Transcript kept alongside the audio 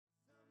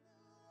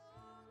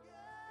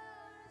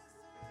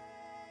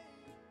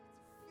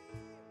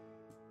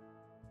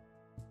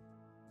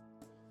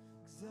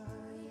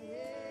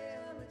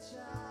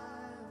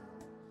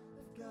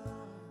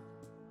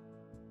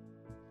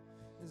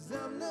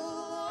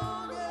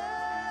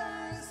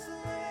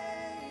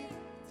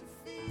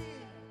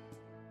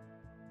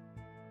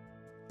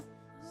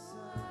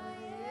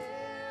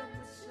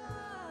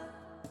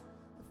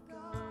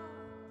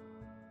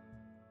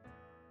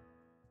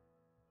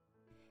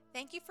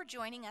Thank you for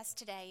joining us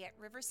today at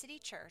River City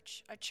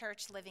Church, a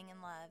church living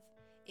in love.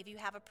 If you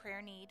have a prayer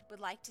need,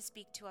 would like to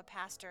speak to a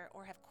pastor,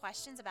 or have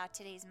questions about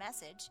today's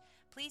message,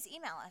 please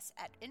email us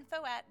at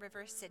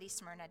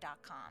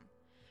info@rivercitysmyrna.com.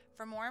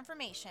 For more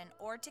information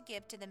or to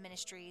give to the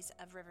ministries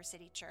of River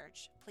City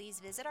Church, please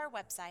visit our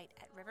website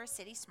at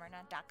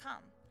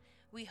rivercitysmyrna.com.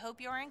 We hope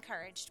you are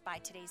encouraged by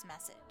today's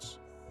message.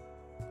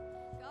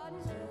 God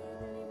is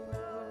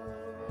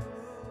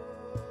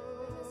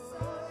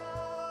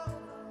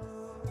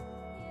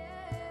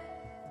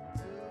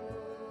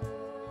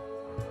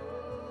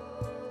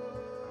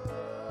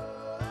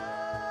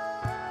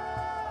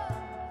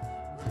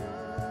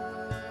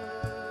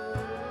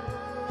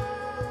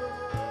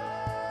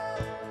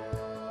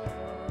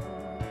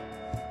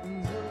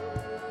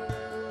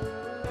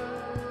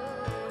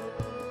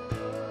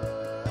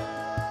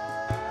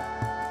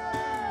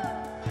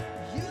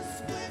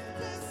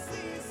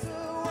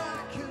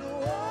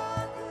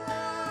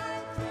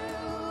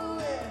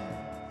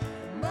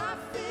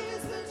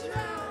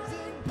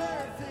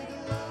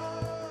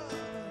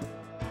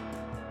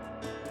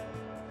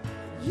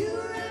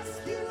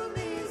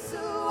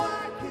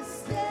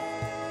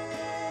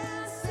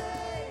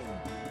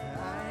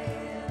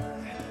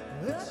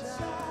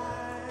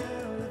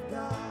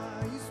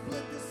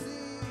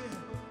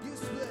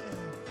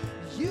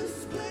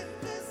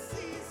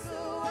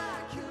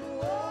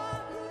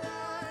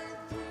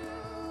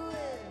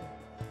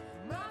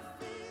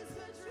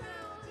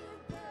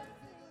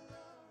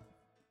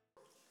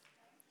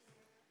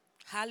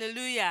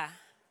Hallelujah.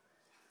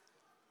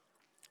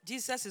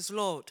 Jesus is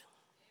Lord.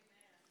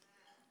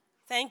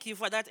 Thank you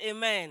for that.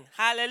 Amen.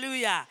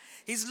 Hallelujah.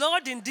 He's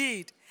Lord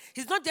indeed.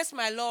 He's not just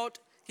my Lord.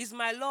 He's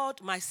my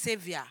Lord, my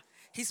Savior.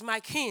 He's my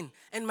King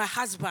and my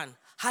husband.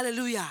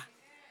 Hallelujah.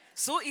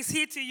 So is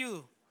He to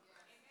you.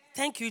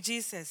 Thank you,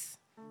 Jesus.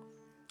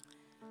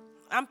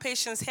 I'm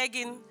Patience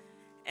Hagen,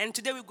 and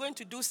today we're going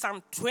to do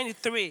Psalm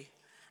 23.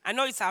 I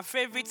know it's our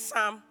favorite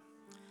psalm,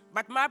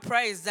 but my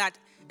prayer is that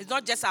it's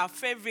not just our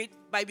favorite,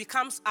 but it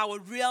becomes our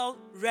real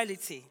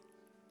reality.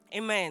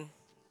 Amen.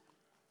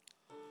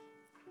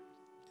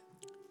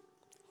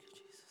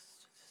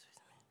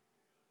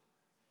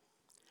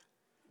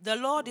 The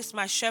Lord is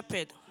my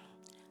shepherd.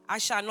 I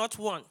shall not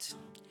want.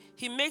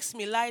 He makes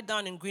me lie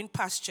down in green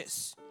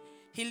pastures.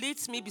 He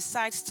leads me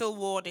beside still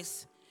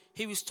waters.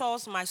 He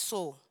restores my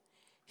soul.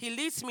 He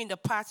leads me in the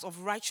paths of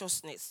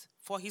righteousness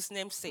for His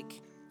name's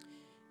sake.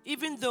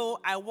 Even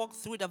though I walk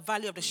through the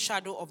valley of the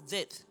shadow of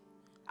death,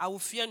 I will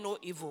fear no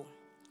evil,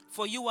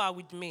 for you are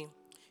with me.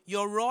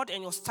 Your rod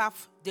and your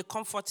staff, they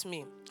comfort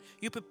me.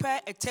 You prepare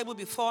a table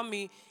before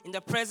me in the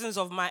presence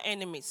of my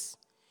enemies.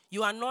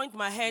 You anoint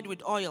my head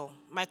with oil,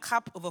 my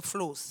cup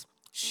overflows.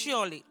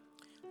 Surely,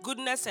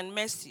 goodness and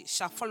mercy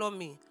shall follow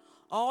me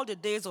all the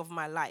days of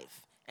my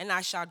life, and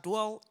I shall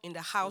dwell in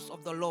the house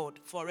of the Lord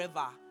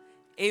forever.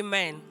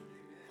 Amen.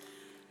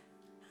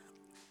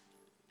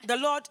 The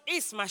Lord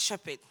is my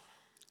shepherd.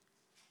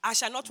 I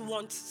shall not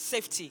want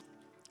safety.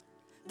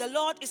 The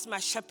Lord is my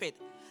shepherd.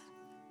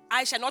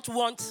 I shall not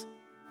want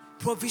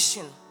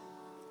provision.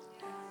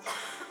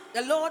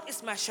 The Lord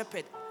is my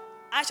shepherd.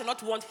 I shall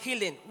not want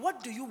healing.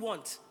 What do you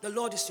want? The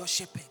Lord is your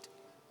shepherd.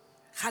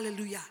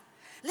 Hallelujah.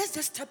 Let's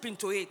just step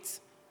into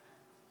it.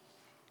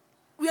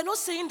 We are not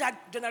saying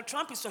that Donald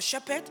Trump is your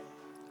shepherd.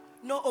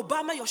 No,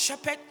 Obama your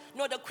shepherd.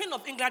 No, the Queen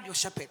of England your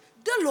shepherd.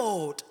 The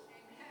Lord.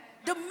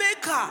 The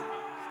maker.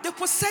 The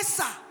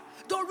possessor.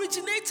 The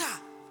originator.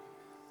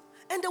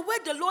 And the word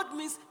the Lord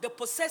means the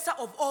possessor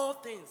of all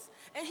things.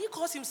 And He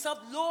calls Himself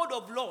Lord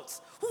of Lords.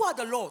 Who are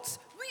the Lords?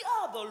 We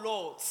are the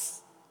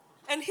Lords.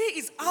 And He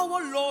is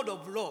our Lord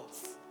of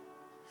Lords.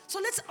 So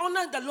let's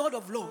honor the Lord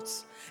of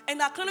Lords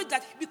and acknowledge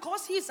that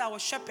because He is our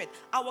shepherd,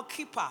 our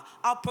keeper,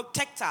 our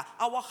protector,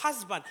 our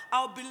husband,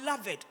 our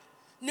beloved,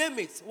 name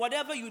it,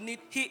 whatever you need,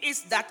 He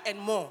is that and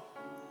more.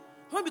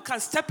 When we can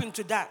step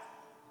into that,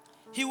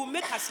 He will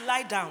make us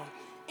lie down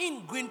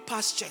in green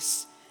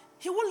pastures.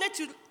 He won't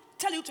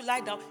tell you to lie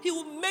down. He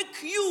will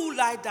make you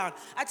lie down.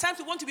 At times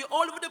we want to be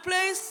all over the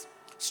place,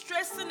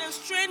 stressing and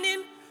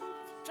straining,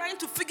 trying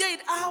to figure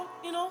it out,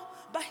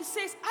 But He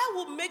says, I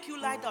will make you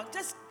lie down.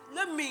 Just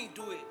let me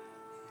do it.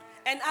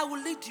 And I will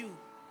lead you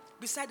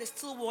beside the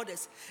still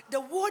waters.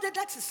 The water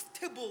that is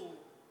stable,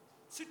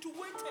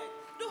 situated.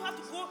 You don't have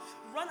to go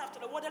run after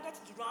the water that is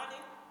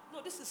running.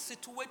 No, this is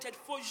situated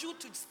for you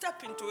to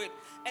step into it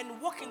and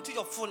walk into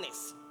your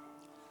fullness.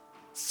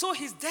 So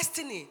His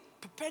destiny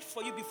prepared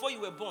for you before you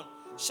were born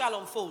shall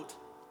unfold.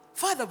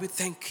 Father, we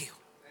thank you.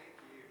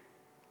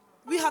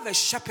 We have a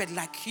shepherd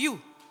like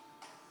you.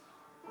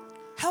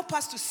 Help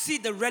us to see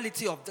the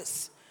reality of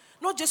this.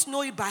 Not just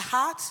know it by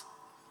heart,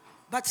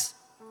 but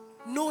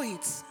know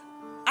it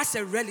as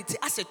a reality,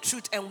 as a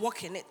truth, and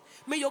walk in it.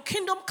 May your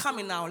kingdom come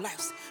in our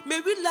lives.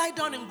 May we lie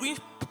down in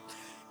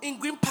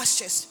green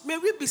pastures. May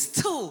we be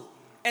still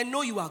and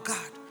know you are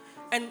God.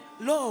 And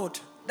Lord,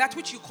 that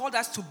which you called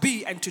us to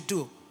be and to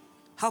do,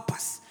 help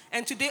us.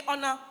 And today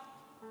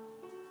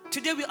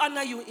we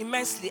honor you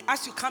immensely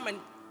as you come and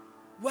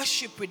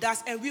worship with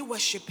us, and we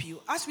worship you.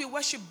 As we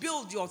worship,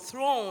 build your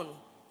throne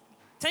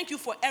Thank you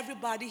for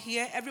everybody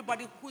here,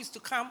 everybody who is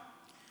to come.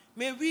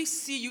 May we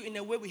see you in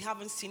a way we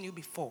haven't seen you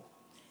before.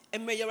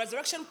 And may your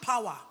resurrection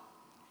power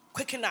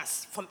quicken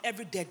us from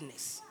every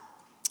deadness.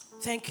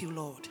 Thank you,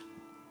 Lord.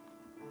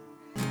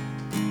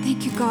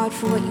 Thank you, God,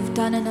 for what you've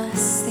done in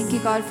us. Thank you,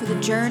 God, for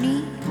the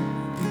journey,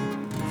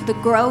 for the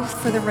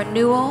growth, for the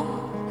renewal,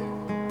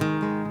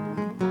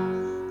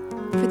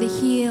 for the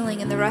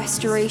healing and the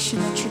restoration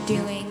that you're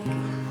doing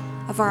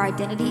of our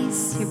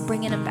identities. You're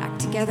bringing them back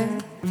together.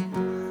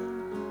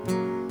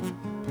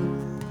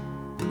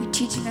 You're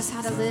teaching us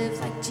how to live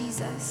like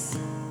Jesus.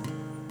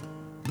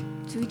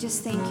 So we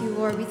just thank you,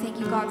 Lord. We thank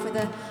you, God, for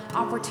the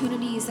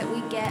opportunities that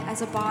we get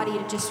as a body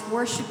to just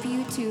worship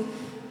you, to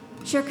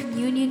share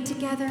communion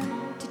together,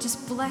 to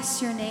just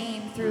bless your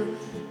name through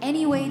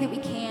any way that we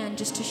can,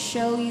 just to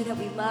show you that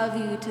we love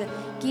you, to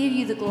give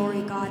you the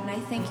glory, God. And I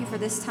thank you for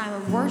this time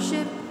of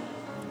worship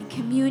and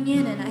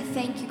communion, and I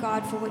thank you,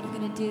 God, for what you're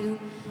going to do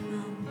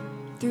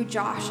through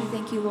Josh. I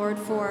thank you, Lord,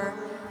 for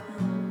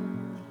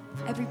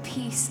every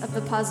piece of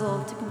the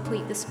puzzle to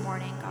complete this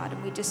morning, God.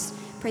 And we just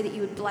pray that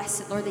you would bless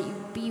it, Lord, that you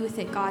would be with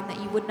it, God, and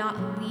that you would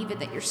not leave it,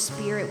 that your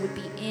spirit would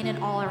be in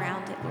and all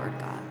around it, Lord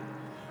God.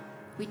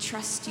 We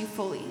trust you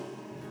fully.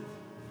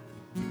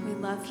 We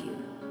love you.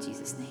 In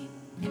Jesus' name,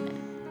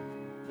 amen.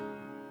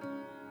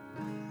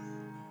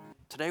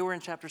 Today we're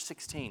in chapter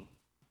 16.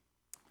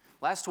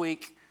 Last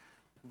week,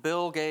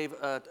 Bill gave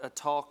a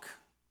talk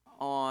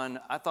on,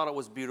 I thought it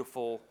was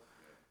beautiful,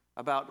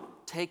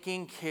 about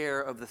taking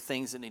care of the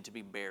things that need to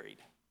be buried.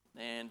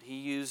 And he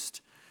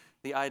used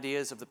the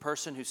ideas of the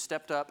person who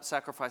stepped up,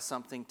 sacrificed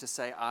something to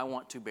say, I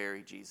want to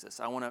bury Jesus.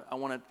 I want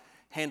to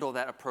handle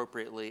that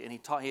appropriately. And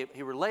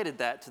he related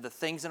that to the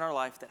things in our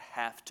life that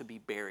have to be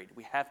buried.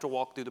 We have to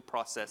walk through the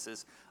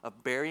processes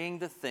of burying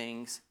the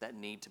things that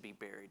need to be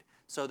buried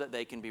so that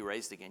they can be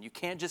raised again. You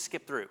can't just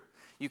skip through.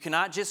 You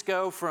cannot just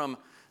go from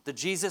the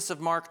Jesus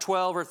of Mark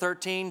 12 or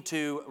 13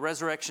 to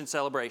resurrection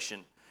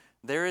celebration.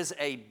 There is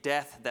a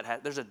death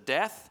there's a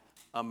death,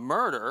 a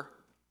murder,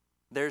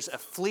 there's a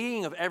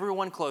fleeing of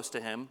everyone close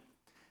to him,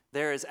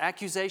 there is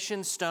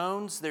accusation,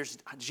 stones, there's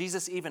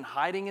Jesus even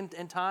hiding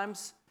in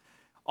times.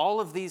 All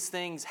of these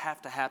things have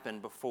to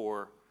happen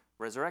before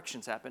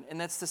resurrections happen, and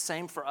that's the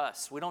same for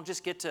us. We don't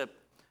just get to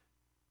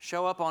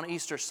show up on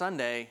Easter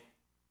Sunday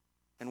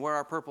and wear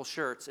our purple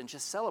shirts and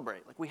just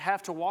celebrate. Like, we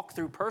have to walk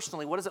through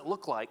personally, what does it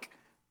look like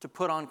to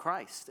put on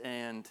Christ?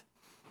 And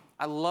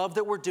I love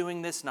that we're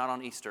doing this not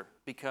on Easter,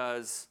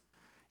 because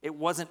it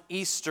wasn't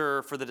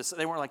Easter for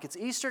they weren't like, it's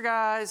Easter,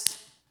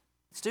 guys.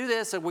 Let's do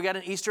this. We got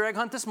an Easter egg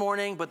hunt this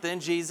morning, but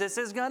then Jesus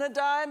is going to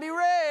die and be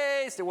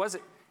raised. It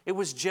wasn't. It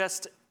was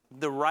just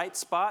the right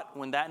spot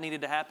when that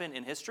needed to happen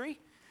in history.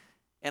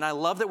 And I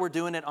love that we're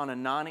doing it on a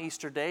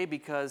non-Easter day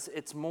because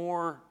it's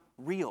more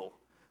real.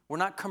 We're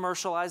not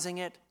commercializing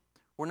it.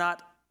 We're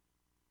not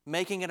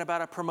making it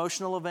about a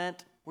promotional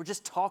event. We're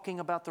just talking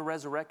about the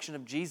resurrection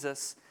of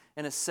Jesus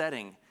in a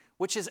setting,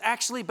 which is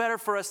actually better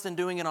for us than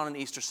doing it on an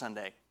Easter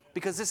Sunday,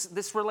 because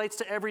this relates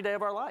to every day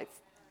of our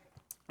life.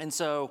 And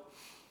so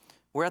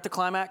we're at the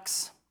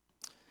climax.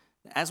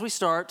 As we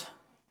start,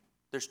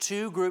 there's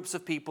two groups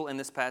of people in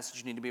this passage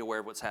you need to be aware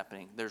of what's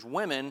happening. There's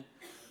women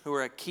who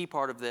are a key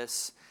part of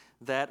this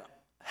that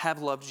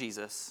have loved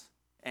Jesus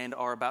and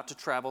are about to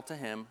travel to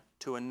him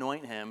to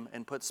anoint him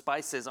and put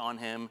spices on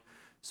him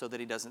so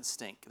that he doesn't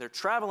stink. They're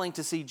traveling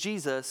to see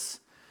Jesus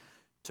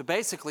to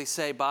basically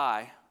say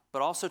bye,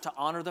 but also to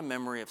honor the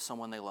memory of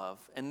someone they love.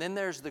 And then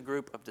there's the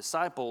group of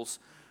disciples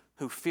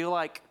who feel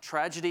like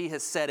tragedy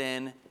has set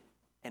in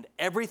and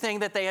everything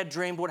that they had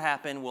dreamed would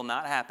happen will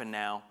not happen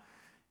now.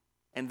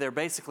 And they're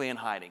basically in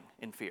hiding,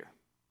 in fear.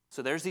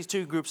 So there's these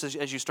two groups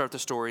as you start the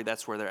story.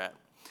 That's where they're at.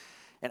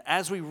 And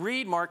as we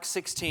read Mark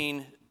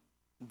 16,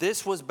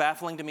 this was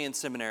baffling to me in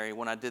seminary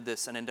when I did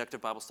an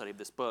inductive Bible study of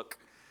this book.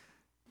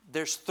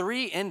 There's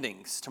 3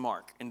 endings to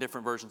Mark in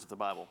different versions of the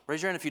Bible.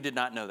 Raise your hand if you did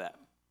not know that.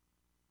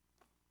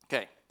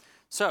 Okay,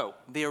 so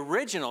the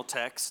original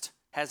text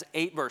has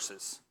 8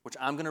 verses, which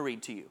I'm going to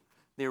read to you.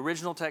 The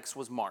original text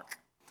was Mark.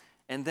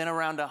 And then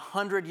around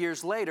 100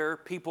 years later,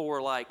 people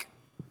were like,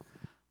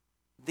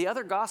 the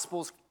other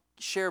Gospels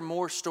share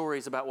more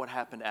stories about what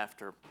happened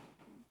after.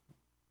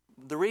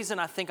 The reason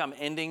I think I'm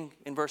ending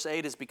in verse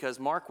 8 is because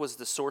Mark was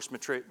the source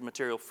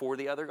material for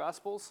the other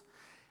Gospels,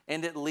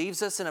 and it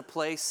leaves us in a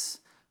place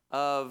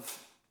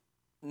of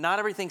not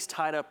everything's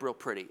tied up real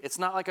pretty. It's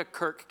not like a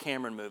Kirk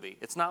Cameron movie.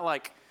 It's not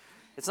like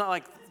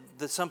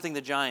the Something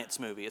the Giants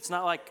movie. It's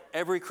not like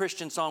every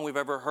Christian song we've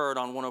ever heard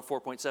on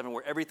 104.7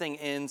 where everything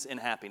ends in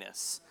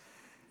happiness.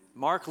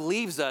 Mark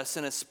leaves us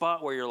in a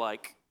spot where you're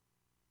like,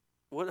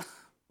 what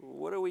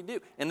do we do?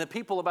 And the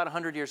people about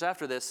 100 years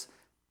after this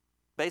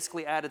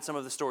basically added some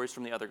of the stories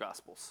from the other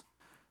Gospels,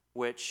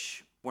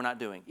 which we're not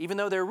doing. Even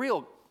though they're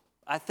real,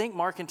 I think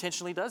Mark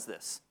intentionally does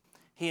this.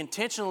 He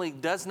intentionally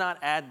does not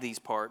add these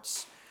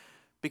parts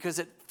because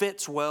it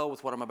fits well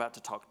with what I'm about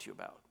to talk to you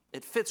about.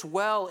 It fits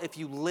well if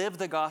you live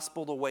the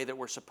gospel the way that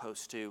we're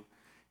supposed to,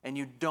 and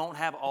you don't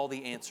have all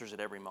the answers at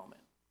every moment.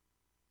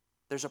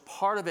 There's a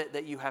part of it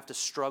that you have to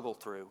struggle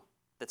through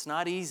that's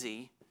not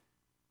easy,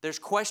 There's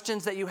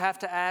questions that you have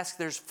to ask.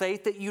 There's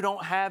faith that you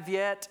don't have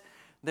yet.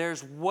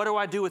 There's what do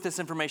I do with this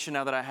information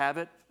now that I have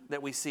it,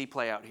 that we see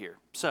play out here.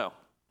 So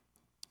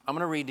I'm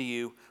going to read to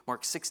you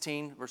Mark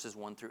 16, verses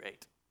 1 through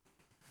 8.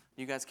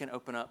 You guys can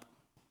open up.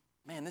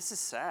 Man, this is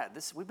sad.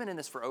 We've been in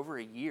this for over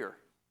a year.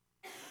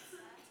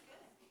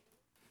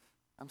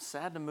 I'm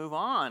sad to move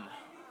on.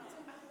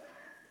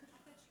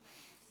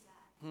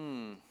 We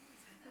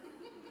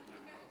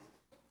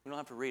don't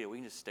have to read it. We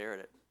can just stare at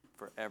it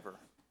forever.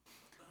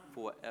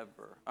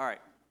 Forever. All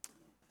right.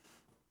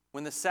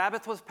 When the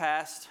Sabbath was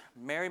past,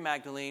 Mary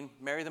Magdalene,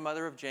 Mary the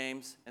mother of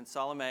James, and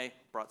Salome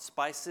brought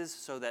spices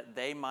so that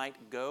they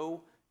might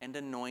go and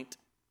anoint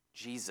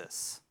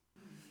Jesus.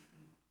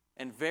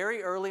 And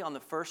very early on the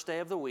first day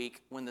of the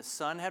week, when the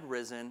sun had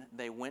risen,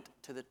 they went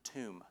to the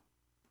tomb.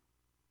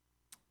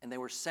 And they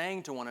were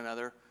saying to one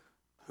another,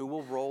 who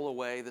will roll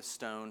away the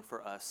stone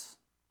for us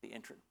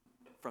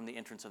from the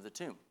entrance of the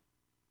tomb?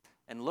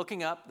 And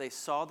looking up, they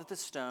saw that the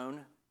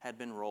stone had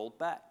been rolled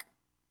back.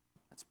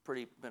 That's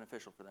pretty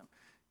beneficial for them.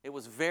 It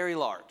was very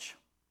large.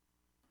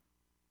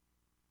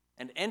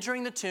 And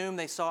entering the tomb,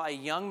 they saw a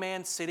young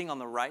man sitting on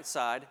the right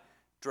side,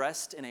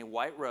 dressed in a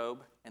white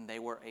robe, and they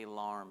were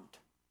alarmed.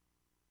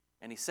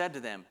 And he said to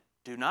them,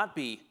 do not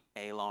be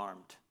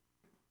alarmed.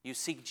 You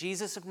seek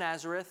Jesus of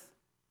Nazareth,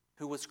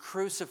 who was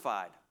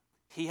crucified.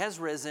 He has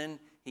risen.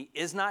 He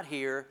is not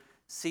here.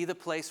 See the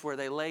place where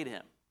they laid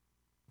him.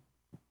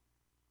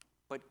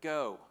 But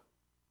go,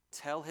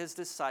 tell his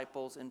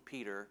disciples and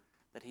Peter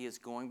that he is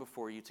going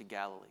before you to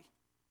Galilee.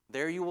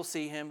 There you will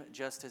see him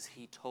just as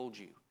he told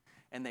you.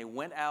 And they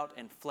went out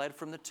and fled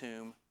from the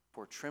tomb,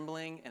 for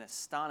trembling and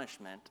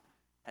astonishment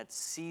had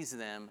seized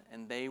them,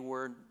 and they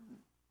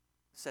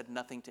said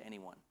nothing to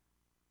anyone,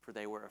 for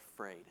they were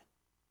afraid.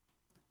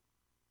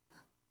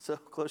 So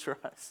close your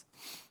eyes.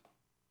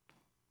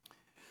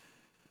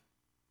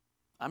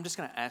 I'm just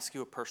going to ask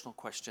you a personal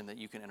question that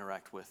you can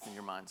interact with in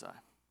your mind's eye.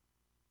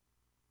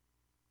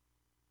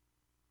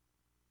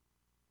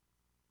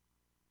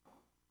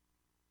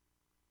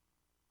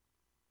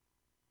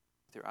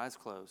 With your eyes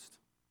closed.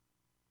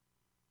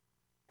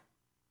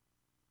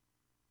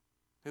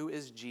 Who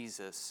is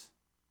Jesus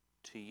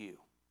to you?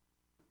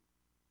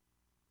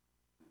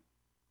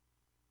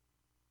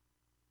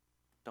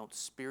 Don't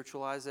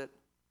spiritualize it.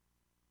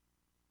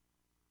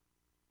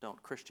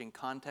 Don't Christian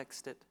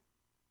context it.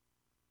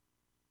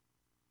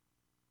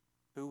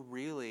 Who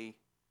really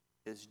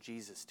is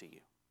Jesus to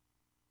you?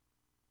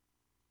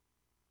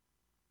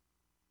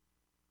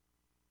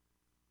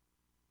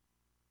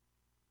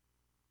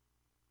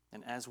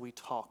 And as we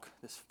talk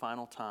this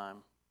final time,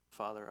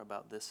 Father,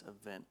 about this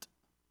event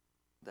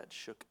that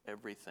shook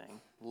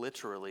everything,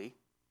 literally,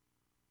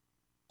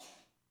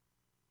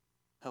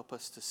 help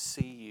us to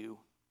see you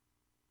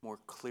more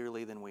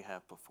clearly than we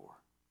have before.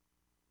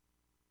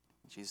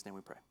 In Jesus' name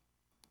we pray.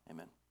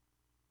 Amen.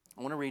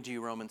 I want to read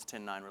you Romans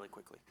 10:9 really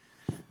quickly.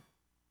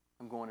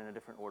 I'm going in a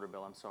different order,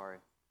 Bill. I'm sorry.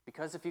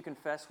 Because if you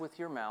confess with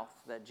your mouth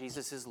that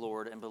Jesus is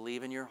Lord and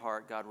believe in your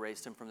heart God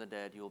raised him from the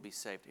dead, you will be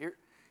saved.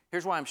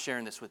 Here's why I'm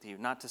sharing this with you.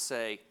 Not to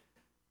say,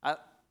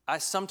 I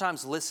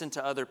sometimes listen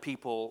to other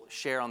people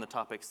share on the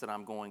topics that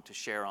I'm going to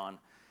share on.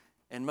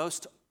 And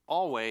most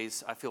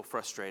always, I feel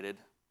frustrated.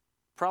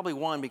 Probably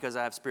one, because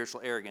I have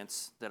spiritual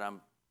arrogance that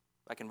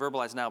I can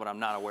verbalize now, but I'm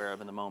not aware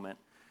of in the moment.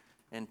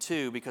 And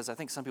two, because I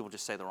think some people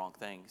just say the wrong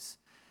things.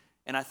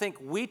 And I think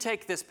we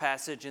take this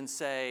passage and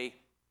say,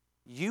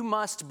 you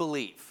must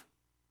believe.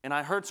 And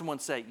I heard someone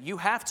say, you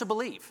have to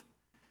believe.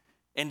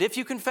 And if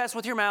you confess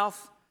with your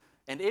mouth,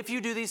 and if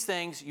you do these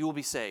things, you will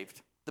be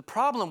saved. The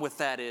problem with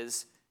that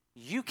is,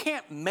 you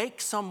can't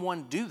make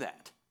someone do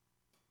that.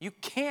 You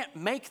can't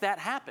make that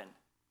happen.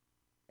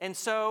 And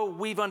so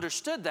we've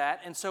understood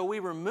that, and so we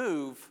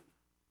remove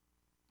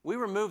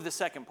the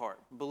second part.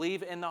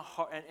 Believe in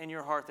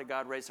your heart that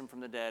God raised him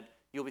from the dead,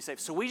 you'll be saved.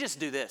 So we just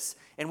do this,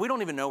 and we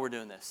don't even know we're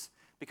doing this.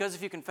 Because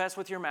if you confess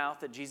with your mouth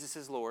that Jesus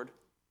is Lord,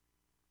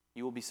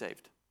 you will be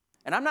saved.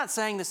 And I'm not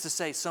saying this to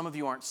say some of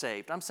you aren't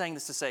saved. I'm saying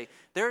this to say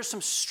there is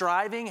some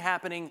striving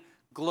happening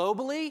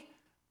globally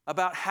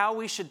about how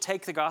we should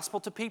take the gospel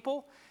to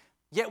people,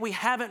 yet we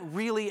haven't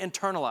really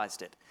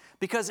internalized it.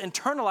 Because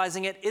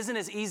internalizing it isn't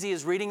as easy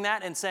as reading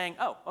that and saying,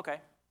 oh, okay.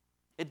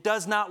 It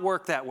does not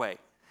work that way.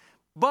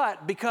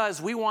 But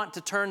because we want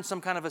to turn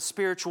some kind of a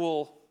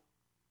spiritual,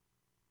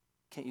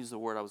 can't use the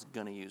word I was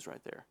going to use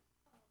right there,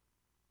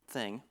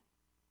 thing,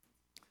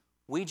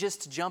 we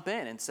just jump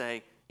in and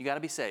say, you got to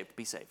be saved,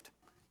 be saved.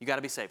 You got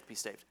to be saved, be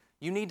saved.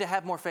 You need to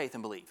have more faith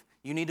and believe.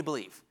 You need to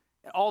believe.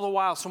 And all the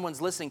while, someone's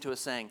listening to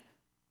us saying,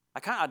 I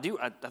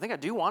think I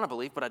do want to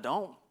believe, but I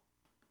don't.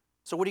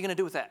 So what are you going to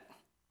do with that?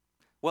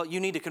 Well,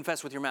 you need to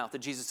confess with your mouth that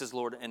Jesus is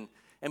Lord and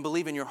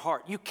believe in your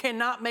heart. You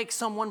cannot make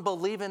someone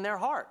believe in their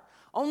heart.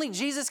 Only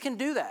Jesus can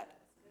do that.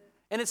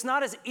 And it's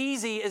not as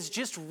easy as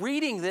just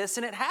reading this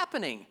and it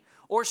happening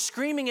or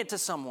screaming it to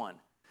someone.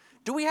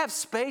 Do we have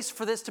space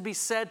for this to be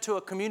said to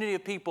a community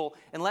of people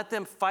and let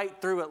them fight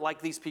through it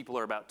like these people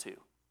are about to?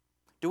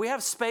 Do we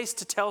have space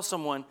to tell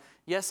someone,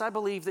 yes, I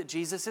believe that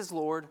Jesus is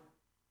Lord,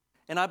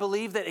 And I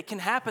believe that it can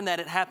happen, that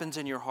it happens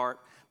in your heart,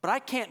 but I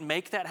can't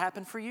make that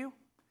happen for you.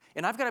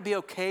 And I've got to be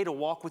okay to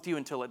walk with you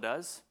until it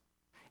does.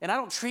 And I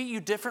don't treat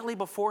you differently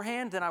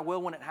beforehand than I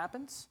will when it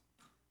happens,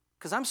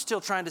 because I'm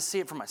still trying to see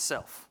it for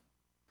myself.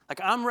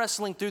 Like, I'm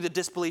wrestling through the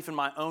disbelief in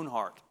my own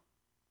heart.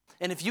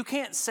 And if you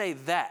can't say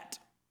that,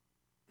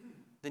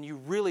 then you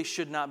really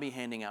should not be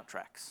handing out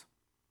tracts.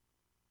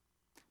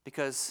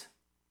 Because,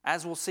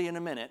 as we'll see in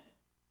a minute,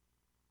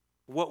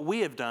 what we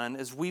have done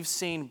is we've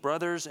seen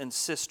brothers and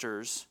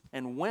sisters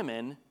and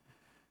women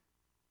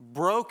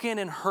broken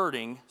and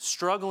hurting,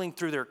 struggling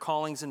through their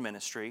callings in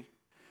ministry,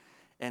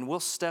 and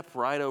we'll step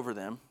right over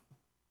them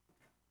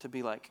to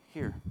be like,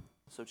 here,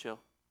 so chill.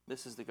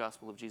 This is the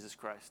gospel of Jesus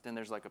Christ. And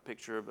there's like a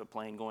picture of a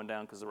plane going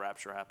down because the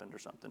rapture happened or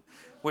something,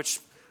 which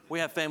we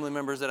have family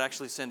members that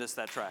actually send us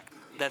that tract.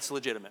 That's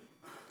legitimate.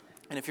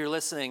 And if you're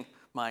listening,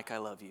 Mike, I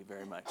love you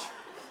very much.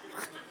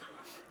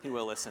 He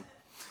will listen.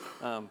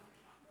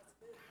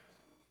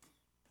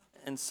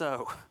 And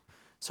so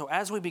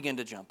as we begin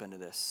to jump into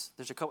this,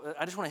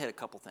 I just want to hit a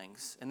couple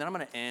things, and then I'm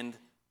going to end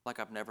like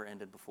I've never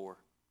ended before.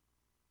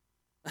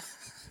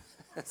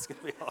 That's going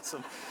to be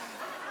awesome.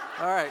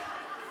 All right.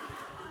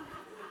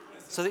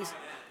 So this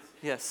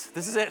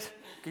is it.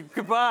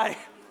 Goodbye.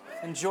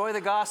 Enjoy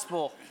the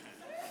gospel.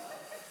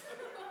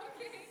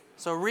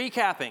 So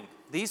recapping,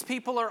 these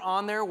people are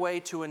on their way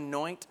to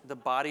anoint the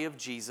body of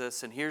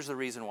Jesus, and here's the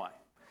reason why.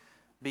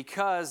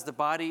 Because the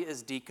body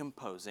is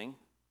decomposing.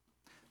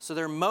 So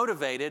they're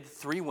motivated,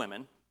 3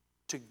 women,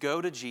 to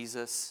go to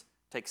Jesus,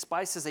 take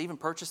spices, they even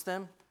purchase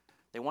them.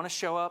 They want to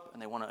show up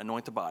and they want to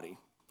anoint the body.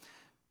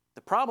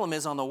 The problem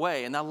is on the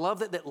way, and I love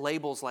that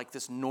labels like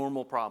this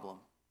normal problem.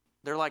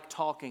 They're like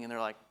talking and they're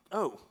like,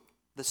 oh,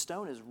 the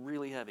stone is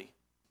really heavy.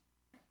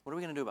 What are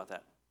we going to do about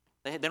that?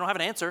 They don't have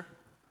an answer.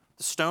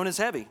 The stone is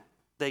heavy.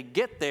 They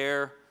get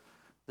there,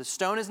 the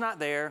stone is not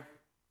there.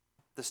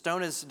 The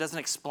stone doesn't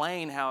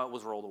explain how it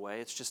was rolled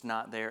away. It's just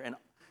not there.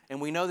 And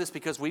we know this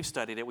because we've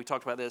studied it. We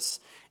talked about this.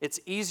 It's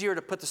easier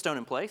to put the stone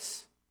in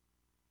place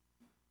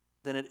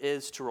than it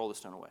is to roll the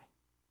stone away.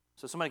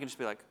 So somebody can just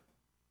be like,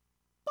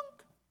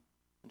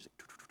 bonk,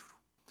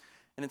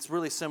 and it's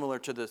really similar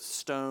to the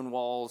stone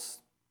walls.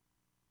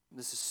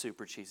 This is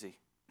super cheesy.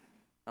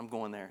 I'm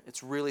going there.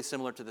 It's really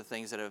similar to the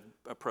things that have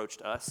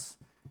approached us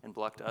and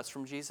blocked us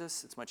from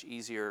Jesus. It's much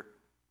easier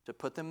to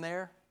put them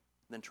there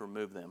than to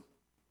remove them.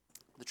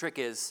 The trick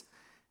is,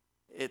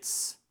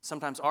 it's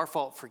sometimes our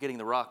fault for getting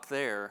the rock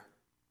there,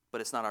 but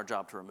it's not our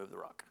job to remove the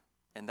rock.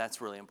 And that's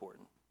really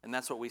important. And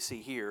that's what we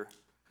see here,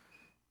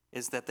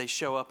 is that they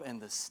show up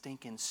and the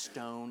stinking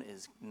stone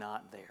is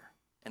not there.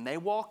 And they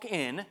walk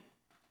in,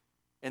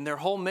 and their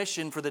whole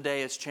mission for the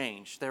day has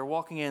changed. They're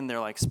walking in, they're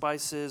like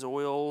spices,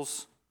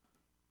 oils.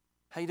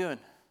 How you doing?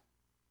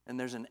 And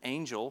there's an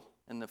angel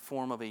in the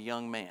form of a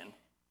young man,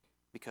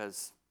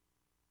 because,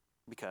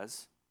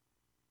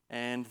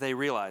 and they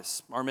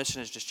realize our mission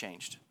has just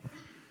changed.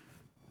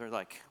 They're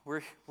like,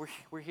 we're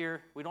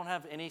here. We don't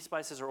have any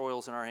spices or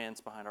oils in our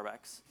hands behind our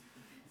backs.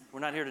 We're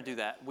not here to do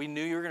that. We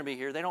knew you were going to be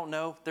here. They don't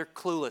know. They're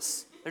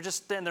clueless. They're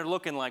just then they're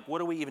looking like, what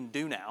do we even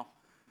do now?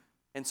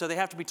 And so they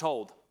have to be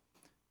told.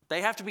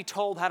 They have to be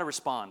told how to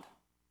respond,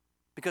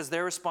 because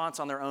their response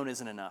on their own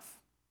isn't enough.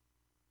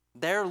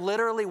 They're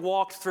literally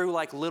walked through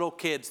like little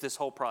kids this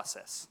whole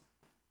process.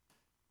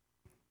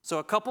 So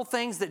a couple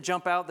things that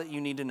jump out that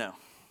you need to know.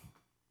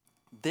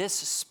 This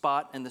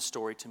spot in the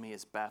story to me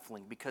is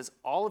baffling because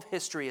all of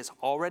history has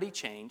already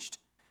changed.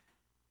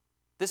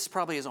 This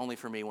probably is only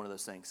for me one of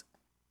those things.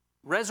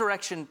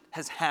 Resurrection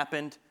has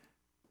happened.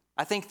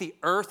 I think the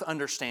earth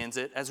understands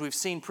it. As we've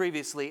seen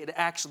previously,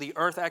 the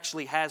earth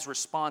actually has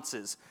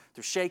responses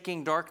through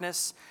shaking,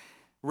 darkness.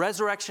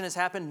 Resurrection has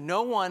happened.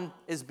 No one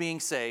is being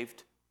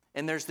saved.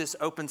 And there's this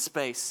open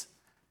space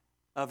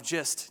of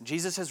just,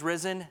 Jesus has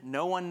risen,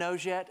 no one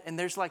knows yet. And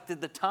there's like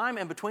the time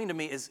in between to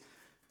me is,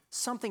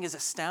 something is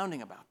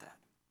astounding about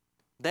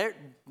that.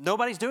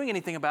 Nobody's doing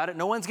anything about it.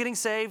 No one's getting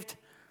saved.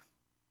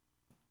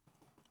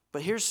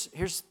 But here's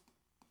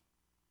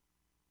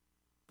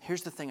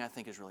the thing I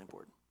think is really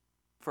important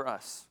for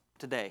us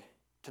today,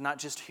 to not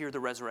just hear the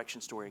resurrection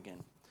story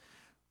again.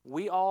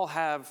 We all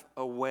have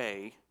a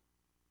way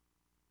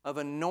of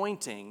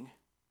anointing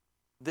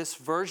this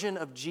version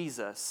of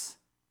Jesus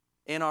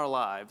in our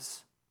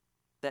lives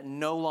that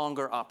no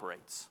longer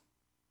operates.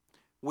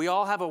 We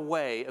all have a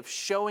way of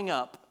showing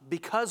up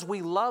because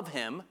we love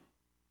him,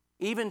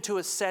 even to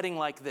a setting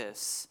like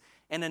this,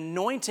 and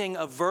anointing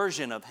a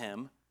version of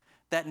him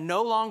that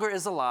no longer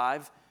is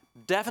alive,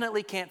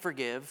 definitely can't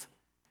forgive,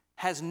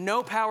 has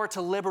no power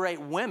to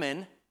liberate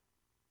women.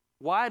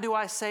 Why do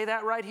I say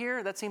that right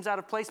here? That seems out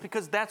of place,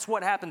 because that's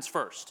what happens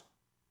first.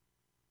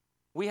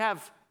 We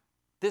have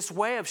this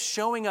way of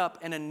showing up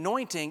and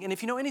anointing, and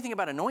if you know anything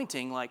about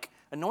anointing, like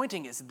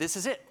anointing is, this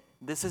is it.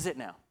 This is it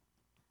now.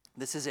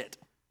 This is it.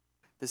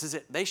 This is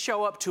it. They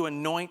show up to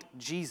anoint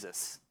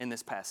Jesus in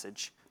this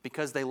passage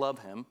because they love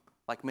him,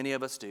 like many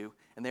of us do,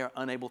 and they are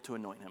unable to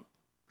anoint him.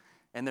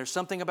 And there's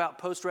something about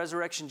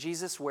post-resurrection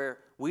Jesus where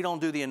we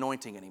don't do the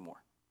anointing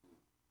anymore.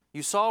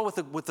 You saw with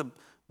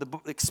the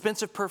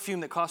expensive perfume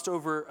that cost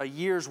over a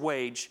year's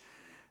wage,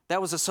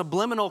 that was a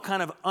subliminal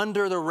kind of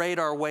under the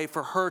radar way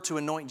for her to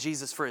anoint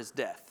Jesus for his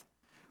death.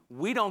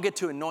 We don't get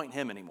to anoint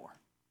him anymore,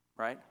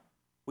 right?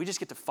 We just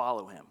get to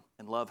follow him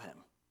and love him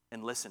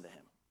and listen to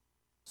him.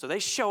 So they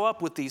show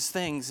up with these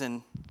things,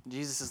 and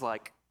Jesus is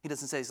like, he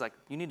doesn't say, he's like,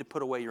 you need to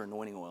put away your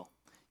anointing oil.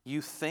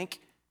 You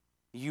think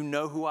you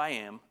know who I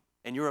am,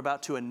 and you're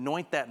about to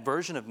anoint that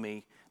version of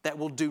me that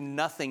will do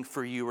nothing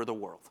for you or the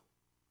world.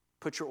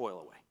 Put your oil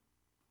away.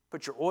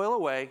 Put your oil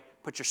away.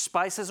 Put your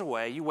spices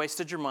away. You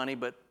wasted your money,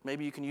 but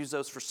maybe you can use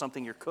those for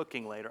something you're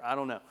cooking later. I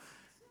don't know.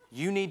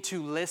 You need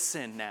to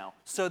listen now.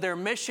 So their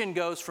mission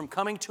goes from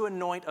coming to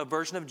anoint a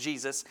version of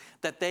Jesus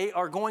that they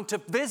are going to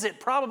visit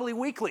probably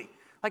weekly.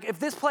 Like if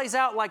this plays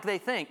out like they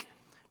think,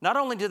 not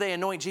only do they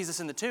anoint Jesus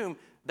in the tomb,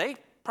 they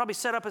probably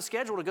set up a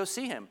schedule to go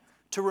see him,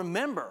 to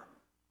remember,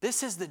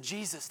 this is the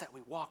Jesus that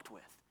we walked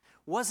with.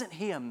 Wasn't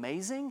he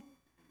amazing?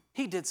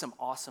 He did some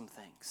awesome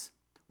things.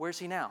 Where's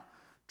he now?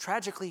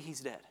 Tragically, he's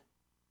dead.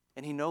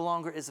 And he no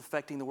longer is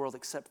affecting the world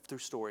except through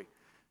story.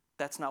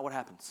 That's not what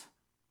happens.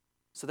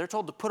 So they're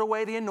told to put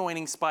away the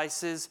anointing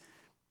spices,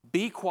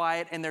 be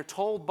quiet, and they're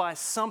told by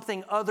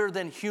something other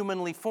than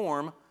humanly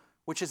form,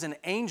 which is an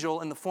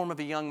angel in the form of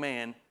a young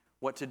man,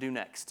 what to do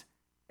next.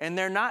 And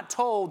they're not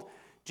told,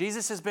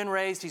 Jesus has been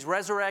raised, he's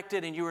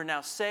resurrected, and you are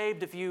now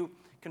saved if you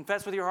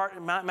confess with your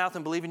heart, mouth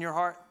and believe in your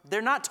heart.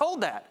 They're not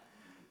told that.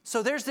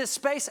 So there's this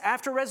space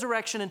after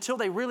resurrection until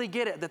they really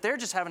get it that they're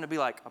just having to be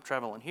like, I'm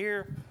traveling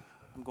here,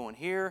 I'm going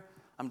here,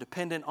 I'm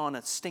dependent on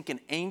a stinking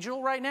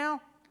angel right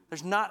now.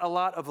 There's not a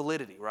lot of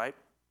validity, right?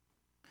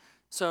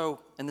 So,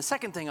 and the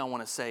second thing I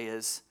want to say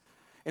is,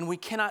 and we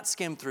cannot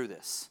skim through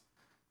this,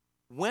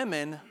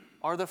 women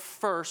are the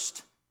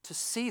first to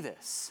see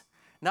this.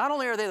 Not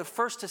only are they the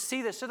first to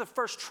see this, they're the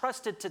first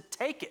trusted to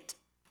take it.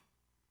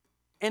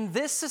 In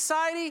this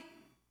society,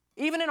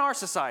 even in our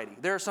society,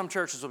 there are some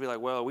churches will be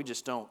like, well, we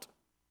just don't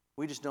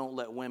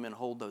let women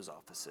hold those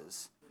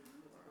offices.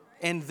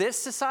 In this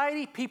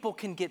society, people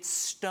can get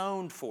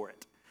stoned for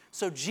it.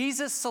 So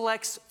Jesus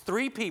selects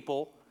 3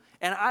 people,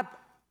 and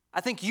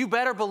I think you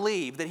better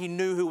believe that he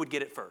knew who would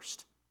get it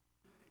first.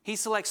 He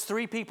selects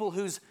 3 people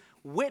whose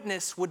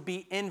witness would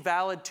be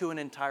invalid to an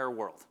entire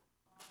world.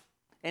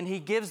 And he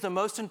gives the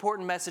most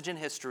important message in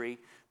history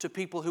to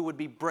people who would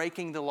be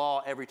breaking the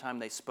law every time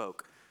they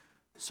spoke.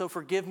 So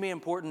forgive me,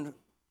 important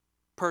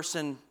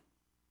person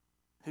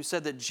who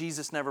said that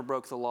Jesus never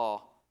broke the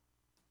law.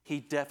 He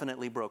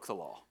definitely broke the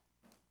law.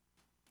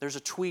 There's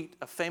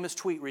a famous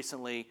tweet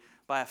recently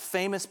by a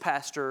famous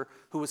pastor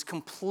who was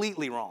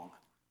completely wrong.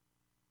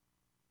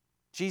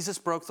 Jesus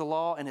broke the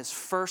law, and his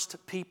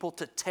first people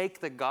to take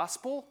the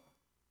gospel,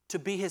 to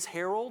be his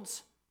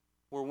heralds,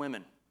 were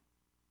women.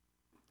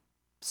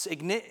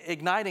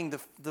 Igniting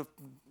the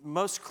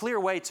most clear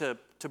way to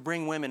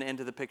bring women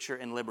into the picture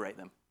and liberate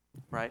them,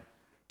 right?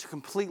 To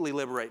completely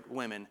liberate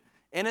women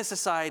in a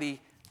society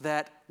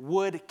that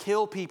would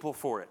kill people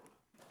for it.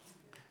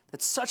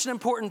 It's such an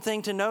important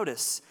thing to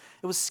notice.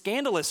 It was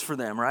scandalous for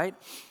them, right?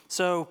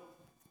 So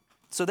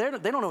they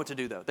don't know what to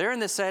do, though. They're in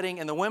this setting,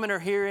 and the women are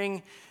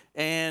hearing,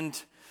 and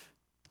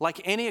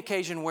like any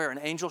occasion where an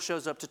angel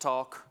shows up to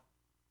talk,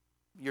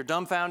 you're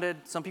dumbfounded.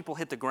 Some people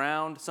hit the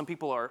ground. Some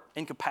people are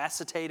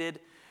incapacitated,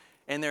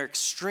 and they're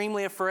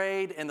extremely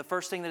afraid. And the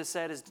first thing that is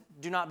said is,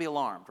 do not be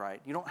alarmed,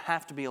 right? You don't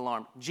have to be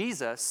alarmed.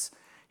 Jesus,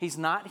 he's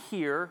not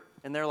here,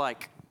 and they're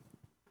like,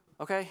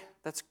 okay,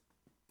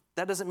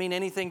 that doesn't mean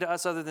anything to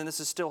us other than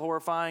this is still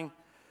horrifying,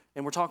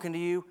 and we're talking to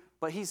you,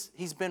 but he's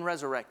been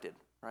resurrected,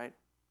 right?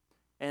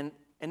 And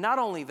not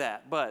only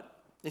that, but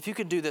if you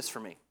could do this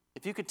for me,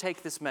 if you could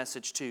take this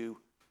message to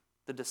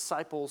the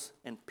disciples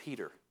and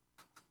Peter.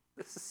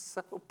 This is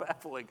so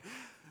baffling.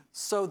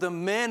 So the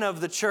men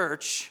of the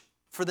church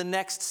for the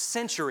next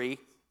century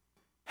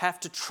have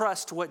to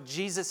trust what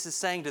Jesus is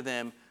saying to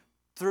them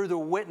through the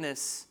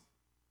witness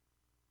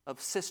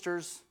of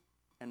sisters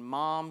and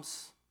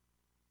moms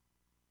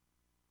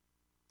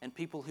and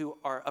people who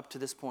are up to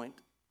this point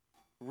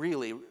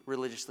really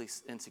religiously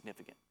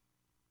insignificant.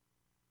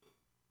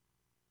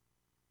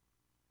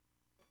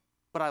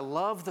 But I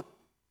love the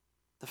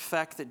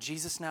fact that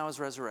Jesus now is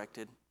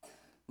resurrected,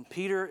 and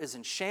Peter is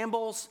in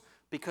shambles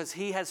because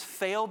he has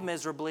failed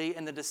miserably,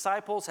 and the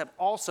disciples have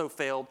also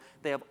failed.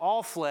 They have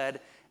all fled,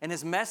 and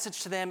his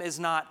message to them is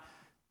not,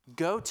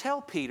 go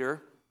tell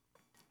Peter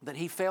that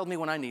he failed me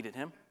when I needed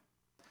him.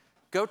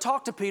 Go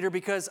talk to Peter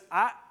because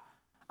I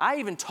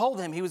even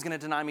told him he was going to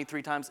deny me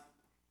 3 times,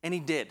 and he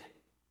did.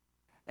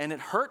 And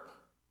it hurt,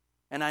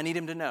 and I need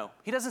him to know.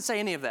 He doesn't say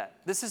any of that.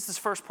 This is this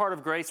first part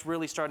of grace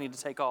really starting to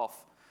take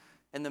off.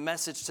 And the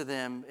message to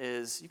them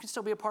is, you can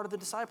still be a part of the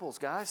disciples,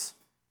 guys.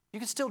 You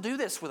can still do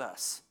this with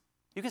us.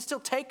 You can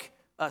still take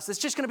us. It's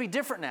just going to be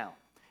different now.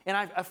 And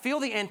I feel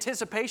the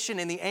anticipation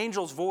in the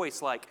angel's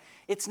voice, like,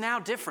 it's now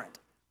different.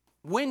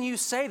 When you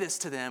say this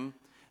to them,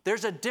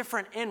 there's a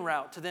different en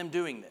route to them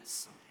doing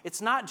this.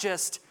 It's not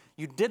just,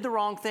 you did the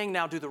wrong thing,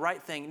 now do the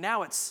right thing.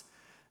 Now it's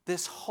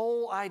this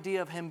whole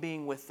idea of him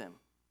being with them.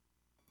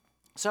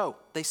 So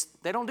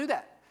they don't do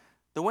that.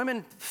 The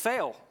women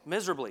fail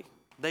miserably.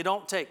 They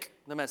don't take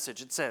the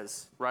message, it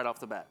says right off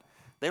the bat.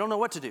 They don't know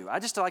what to do. I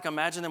just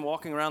imagine them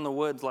walking around the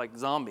woods like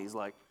zombies.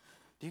 Like,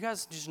 do you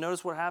guys just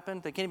notice what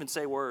happened? They can't even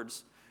say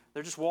words.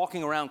 They're just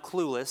walking around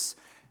clueless.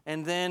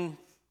 And then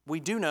we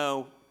do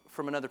know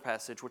from another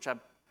passage, which I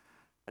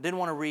didn't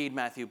want to read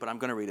Matthew, but I'm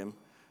going to read him,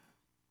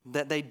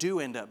 that they do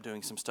end up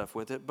doing some stuff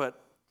with it.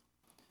 But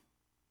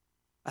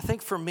I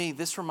think for me,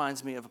 this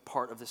reminds me of a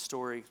part of the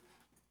story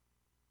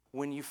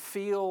when you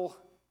feel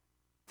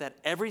that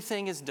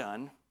everything is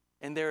done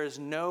and there is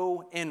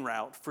no en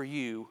route for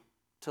you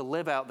to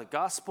live out the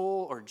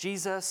gospel or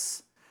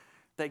Jesus,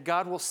 that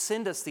God will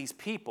send us these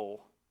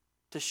people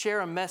to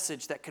share a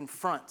message that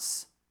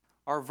confronts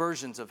our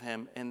versions of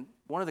him. And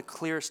one of the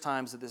clearest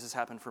times that this has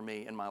happened for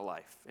me in my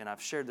life, and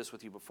I've shared this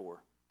with you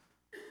before,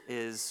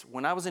 is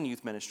when I was in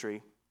youth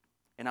ministry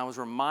and I was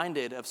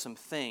reminded of some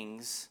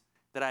things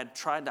that I had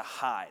tried to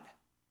hide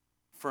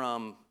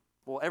from,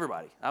 well,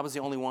 everybody. I was the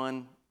only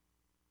one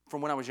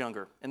from when I was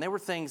younger. And they were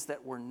things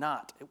that were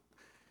not,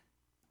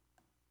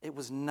 it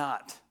was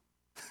not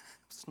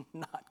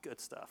good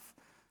stuff.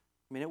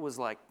 I mean, it was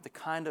like the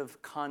kind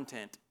of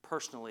content,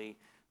 personally,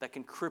 that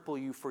can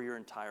cripple you for your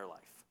entire life.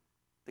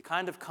 The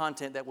kind of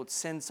content that would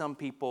send some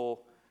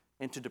people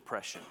into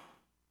depression.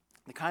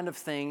 The kind of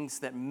things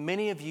that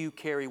many of you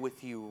carry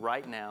with you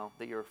right now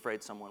that you're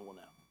afraid someone will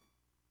know.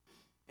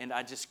 And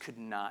I just could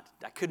not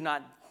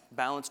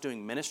balance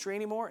doing ministry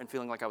anymore and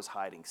feeling like I was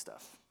hiding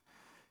stuff.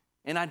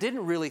 And I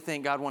didn't really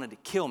think God wanted to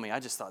kill me. I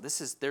just thought,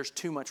 there's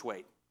too much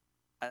weight.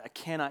 I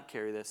cannot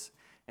carry this.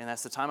 And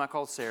that's the time I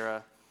called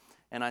Sarah,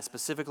 and I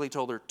specifically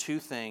told her two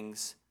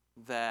things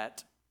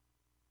that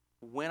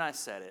when I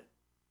said it,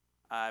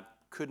 I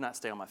could not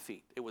stay on my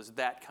feet. It was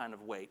that kind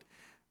of weight.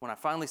 When I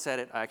finally said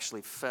it, I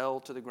actually fell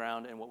to the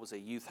ground in what was a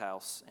youth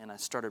house, and I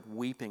started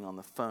weeping on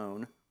the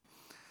phone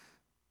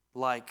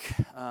like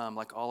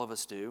all of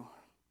us do,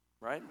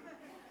 right?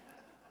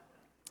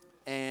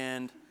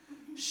 And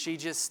she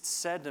just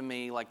said to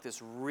me like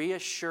this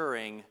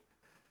reassuring,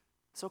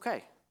 it's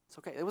okay.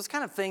 It was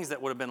kind of things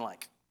that would have been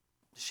like,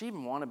 does she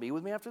even want to be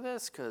with me after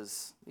this?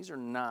 Because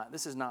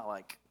this is not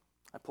like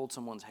I pulled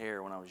someone's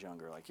hair when I was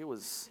younger. Like it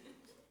was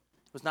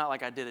not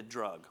like I did a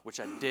drug, which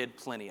I did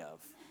plenty of.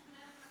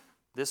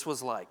 This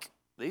was like,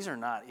 these are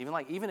not,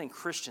 even in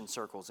Christian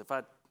circles,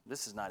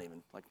 this is not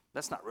even, like,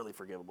 that's not really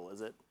forgivable,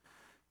 is it?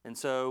 And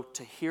so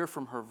to hear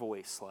from her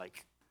voice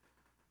like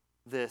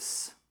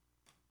this,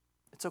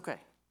 it's okay.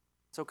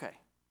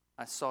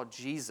 I saw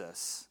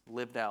Jesus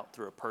lived out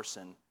through a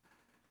person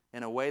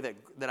in a way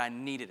that I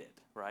needed it,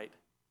 right?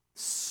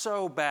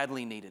 So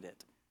badly needed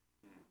it.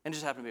 And it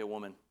just happened to be a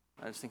woman.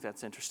 I just think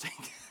that's interesting.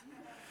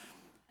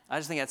 I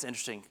just think that's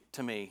interesting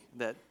to me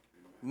that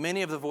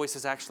many of the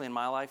voices actually in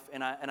my life,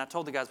 and I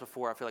told the guys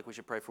before, I feel like we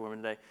should pray for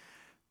women today.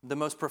 The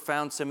most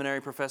profound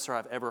seminary professor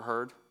I've ever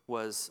heard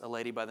was a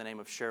lady by the name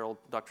of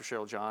Dr.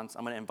 Cheryl Johns.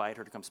 I'm going to invite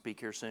her to come speak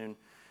here soon.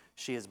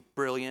 She is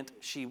brilliant.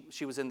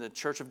 She was in the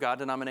Church of God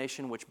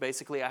denomination, which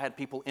basically I had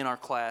people in our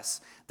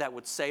class that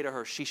would say to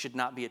her she should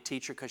not be a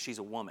teacher because she's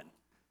a woman.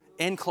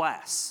 In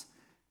class.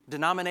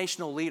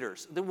 Denominational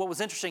leaders. What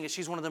was interesting is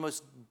she's one of the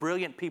most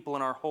brilliant people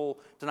in our whole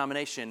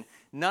denomination.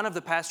 None of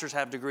the pastors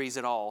have degrees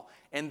at all,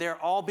 and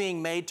they're all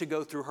being made to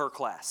go through her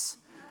class.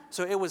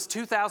 So it was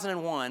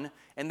 2001,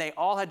 and they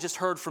all had just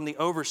heard from the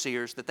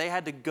overseers that they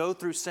had to go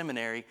through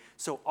seminary,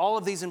 so all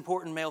of these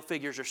important male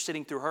figures are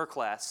sitting through her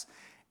class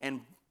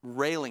and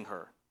railing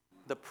her.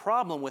 The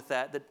problem with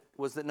that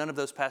was that none of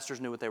those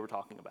pastors knew what they were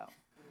talking about,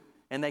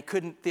 and they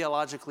couldn't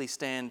theologically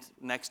stand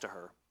next to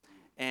her.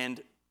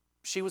 And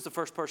she was the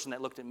first person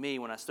that looked at me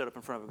when I stood up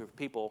in front of a group of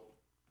people,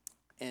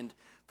 and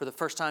for the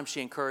first time,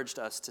 she encouraged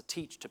us to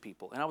teach to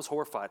people, and I was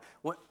horrified.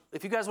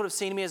 If you guys would have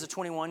seen me as a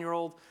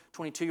 21-year-old,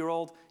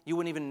 22-year-old, you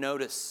wouldn't even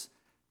notice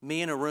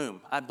me in a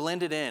room. I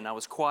blended in. I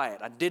was quiet.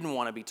 I didn't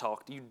want to be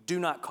talked. You do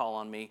not call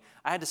on me.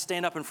 I had to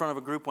stand up in front of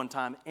a group one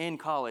time in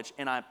college,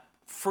 and I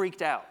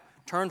freaked out,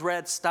 turned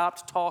red,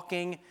 stopped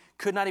talking,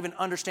 could not even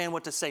understand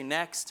what to say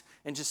next,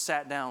 and just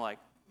sat down like.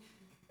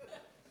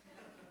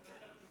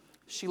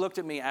 She looked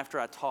at me after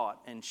I taught,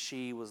 and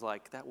she was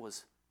like, that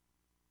was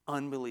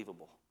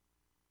unbelievable.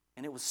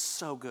 And it was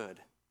so good.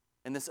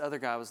 And this other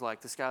guy was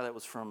like, this guy that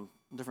was from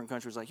a different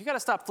country was like, you got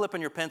to stop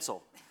flipping your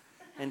pencil.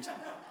 And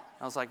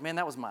I was like, man,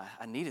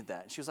 I needed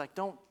that. And she was like,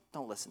 don't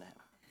listen to him.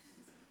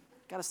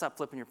 Got to stop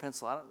flipping your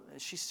pencil.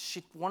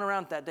 She went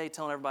around that day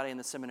telling everybody in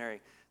the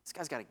seminary, this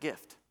guy's got a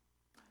gift.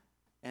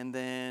 And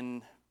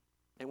then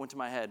it went to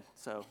my head.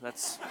 So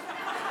that's,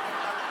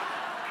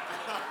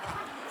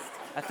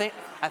 I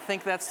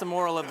think that's the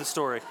moral of the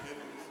story.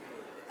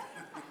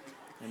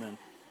 Amen.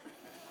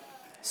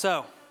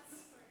 So,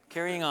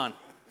 carrying on.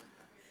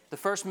 The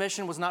first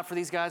mission was not for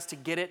these guys to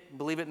get it,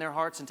 believe it in their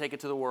hearts, and take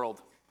it to the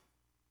world.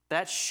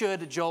 That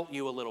should jolt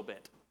you a little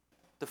bit.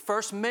 The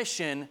first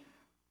mission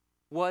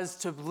was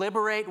to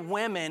liberate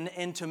women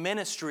into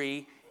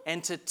ministry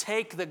and to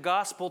take the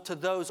gospel to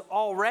those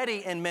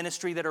already in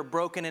ministry that are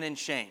broken and in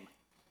shame.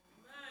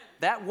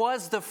 That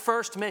was the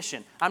first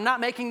mission. I'm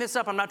not making this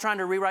up. I'm not trying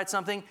to rewrite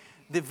something.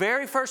 The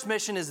very first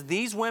mission is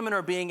these women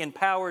are being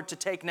empowered to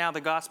take now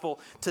the gospel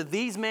to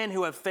these men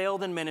who have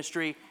failed in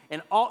ministry.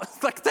 And all,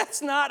 like,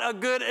 that's not a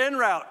good en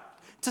route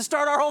to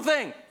start our whole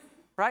thing,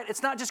 right?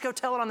 It's not just go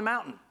tell it on the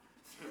mountain.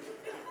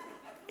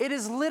 It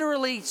is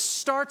literally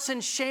starts in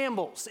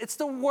shambles. It's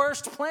the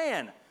worst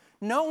plan.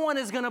 No one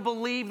is going to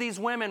believe these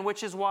women,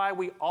 which is why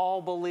we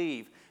all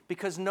believe,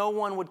 because no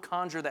one would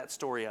conjure that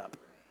story up.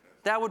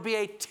 That would be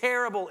a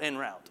terrible en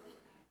route.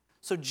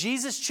 So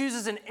Jesus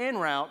chooses an en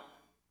route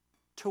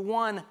to,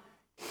 one,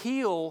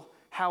 heal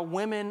how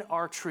women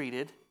are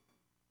treated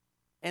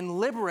and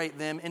liberate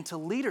them into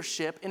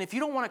leadership. And if you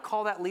don't want to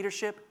call that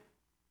leadership,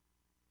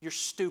 you're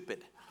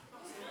stupid.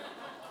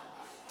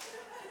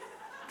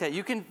 Okay,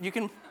 you can.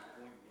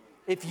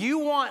 If you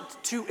want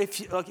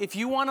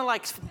to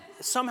like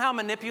somehow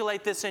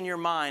manipulate this in your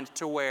mind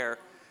to where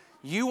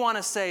you want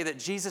to say that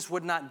Jesus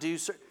would not do,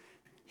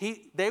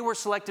 they were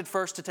selected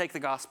first to take the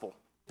gospel.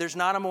 There's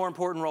not a more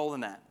important role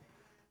than that.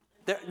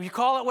 You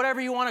call it whatever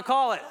you want to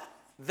call it.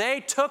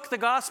 They took the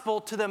gospel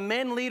to the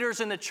men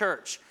leaders in the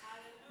church.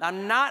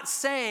 I'm not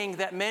saying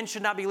that men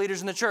should not be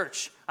leaders in the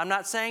church. I'm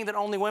not saying that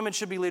only women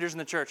should be leaders in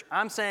the church.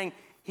 I'm saying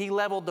he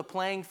leveled the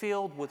playing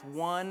field with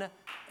one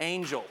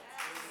angel.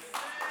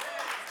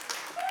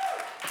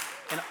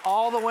 And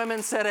all the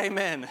women said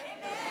amen.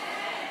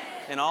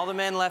 And all the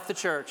men left the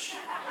church.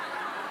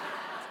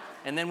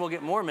 And then we'll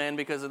get more men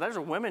because there's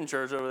a women's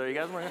church over there. You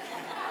guys want to?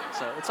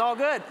 So it's all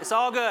good. It's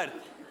all good.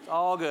 It's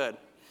all good.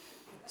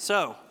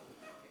 So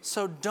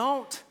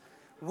don't,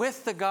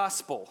 with the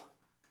gospel,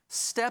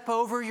 step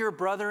over your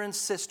brother and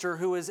sister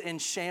who is in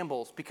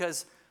shambles.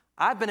 Because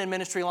I've been in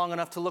ministry long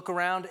enough to look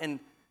around, and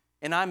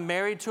I'm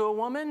married to a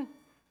woman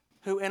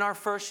who, in our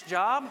first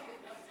job,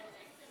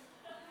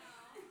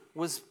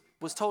 was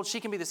told she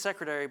can be the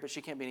secretary, but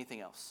she can't be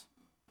anything else.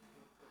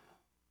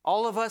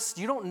 All of us,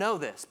 you don't know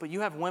this, but you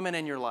have women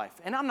in your life.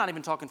 And I'm not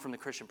even talking from the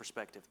Christian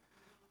perspective.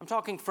 I'm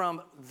talking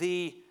from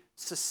the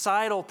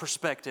societal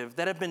perspective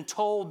that have been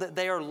told that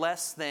they are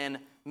less than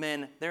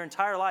men their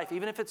entire life,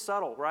 even if it's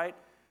subtle, right?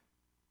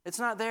 It's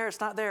not there, it's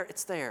not there,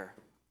 it's there.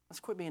 Let's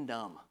quit being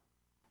dumb,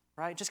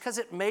 right? Just because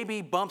it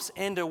maybe bumps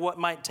into what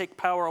might take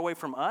power away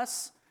from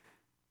us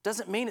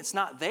doesn't mean it's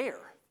not there.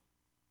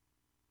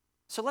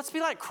 So let's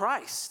be like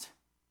Christ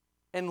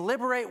and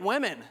liberate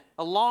women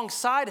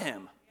alongside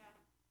him.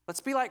 Let's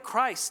be like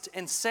Christ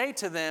and say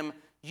to them,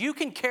 you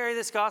can carry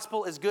this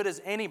gospel as good as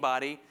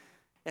anybody.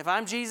 If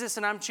I'm Jesus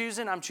and I'm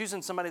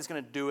choosing somebody who's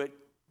going to do it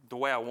the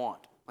way I want.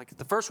 Like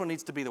the first one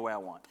needs to be the way I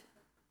want.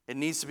 It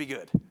needs to be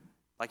good.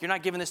 Like you're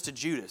not giving this to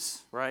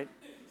Judas, right?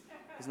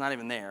 He's not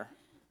even there.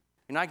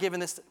 You're not giving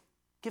this,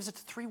 gives it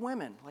to 3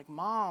 women, like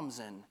moms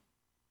and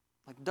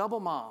like double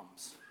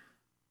moms.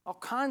 All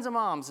kinds of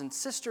moms and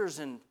sisters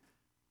and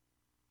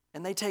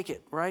they take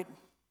it, right?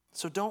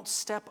 So don't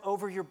step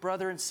over your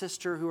brother and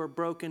sister who are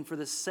broken for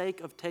the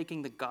sake of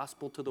taking the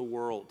gospel to the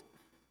world,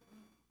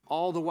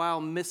 all the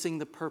while missing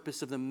the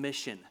purpose of the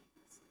mission,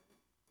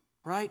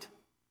 right?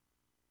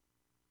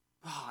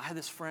 Oh, I had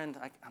this friend,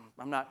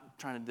 I'm not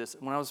trying to do this.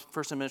 When I was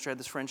first in ministry, I had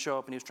this friend show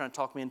up and he was trying to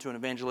talk me into an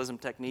evangelism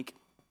technique.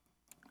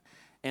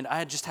 And I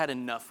had just had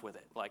enough with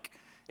it. Like,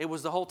 it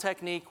was the whole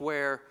technique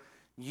where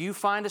you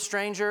find a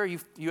stranger,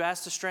 you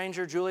ask the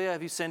stranger, Julia,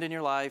 have you sinned in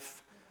your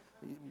life?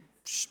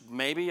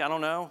 Maybe, I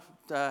don't know.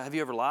 Have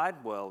you ever lied?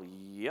 Well,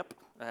 yep.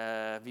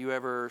 Have you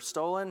ever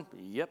stolen?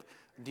 Yep.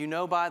 Do you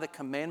know by the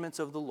commandments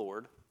of the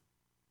Lord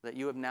that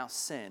you have now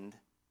sinned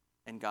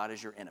and God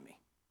is your enemy?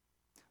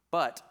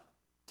 But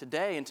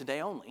today and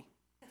today only,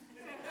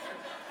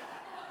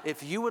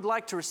 if you would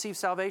like to receive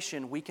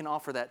salvation, we can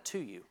offer that to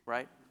you,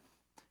 right?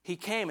 He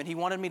came and he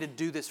wanted me to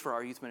do this for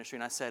our youth ministry.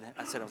 And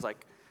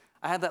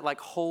I had that like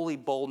holy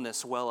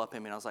boldness well up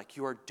in me. And I was like,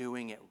 you are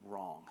doing it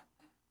wrong.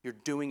 You're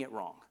doing it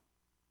wrong.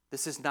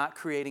 This is not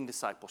creating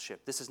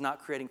discipleship. This is not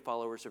creating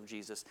followers of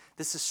Jesus.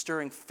 This is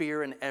stirring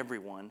fear in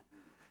everyone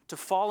to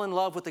fall in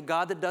love with a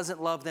God that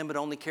doesn't love them but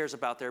only cares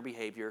about their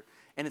behavior,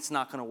 and it's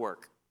not going to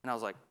work. And I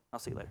was like, I'll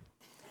see you later.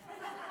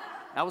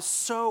 I was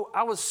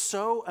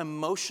so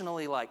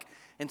emotionally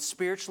and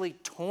spiritually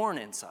torn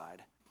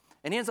inside.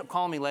 And he ends up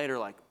calling me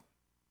later,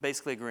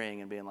 basically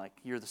agreeing and being like,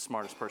 you're the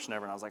smartest person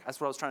ever. And I was like,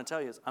 that's what I was trying to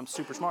tell you is I'm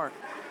super smart.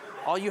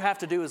 All you have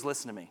to do is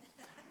listen to me.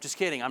 Just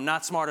kidding. I'm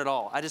not smart at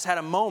all. I just had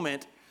a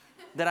moment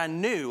that I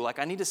knew,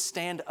 I need to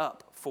stand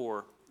up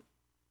for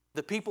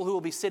the people who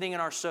will be sitting in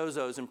our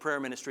sozos in prayer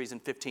ministries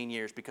in 15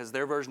 years because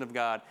their version of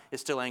God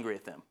is still angry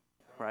at them,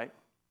 right?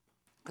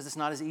 Because it's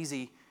not as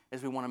easy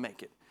as we want to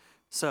make it.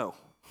 So,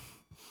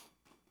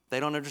 they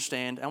don't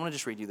understand. I want to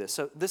just read you this.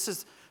 So this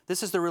is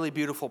the really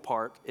beautiful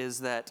part, is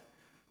that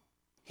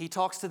he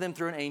talks to them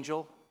through an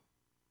angel.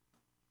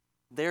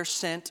 They're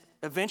sent.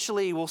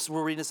 Eventually, we'll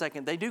read in a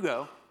second, they do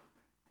go.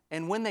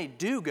 And when they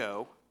do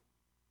go,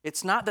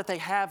 it's not that they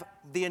have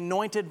the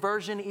anointed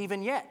version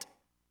even yet.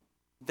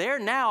 They're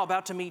now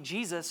about to meet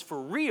Jesus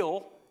for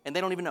real, and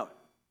they don't even know it.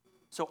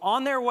 So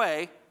on their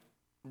way,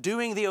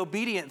 doing the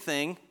obedient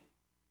thing,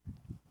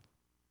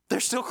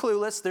 they're still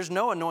clueless. There's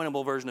no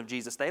anointable version of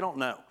Jesus. They don't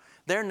know.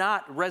 They're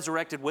not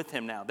resurrected with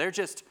him now. They're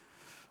just,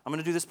 I'm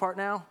going to do this part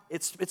now.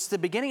 It's the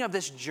beginning of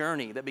this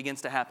journey that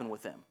begins to happen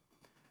with them.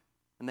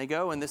 And they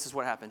go, and this is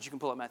what happens. You can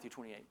pull up Matthew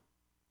 28.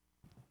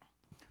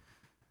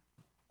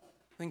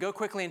 Then go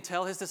quickly and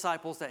tell his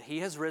disciples that he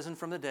has risen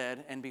from the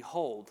dead, and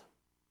behold,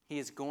 he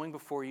is going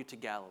before you to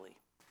Galilee.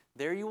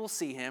 There you will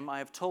see him, I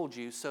have told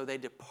you. So they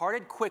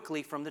departed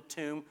quickly from the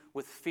tomb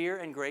with fear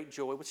and great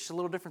joy, which is a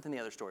little different than the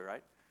other story,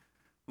 right?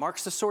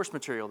 Mark's the source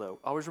material, though.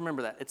 Always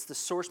remember that. It's the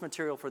source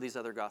material for these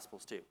other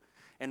gospels, too.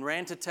 And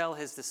ran to tell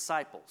his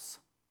disciples.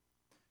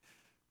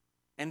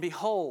 And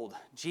behold,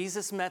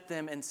 Jesus met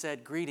them and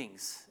said,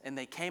 greetings. And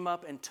they came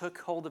up and took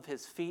hold of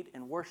his feet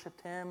and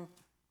worshiped him.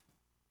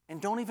 And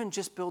don't even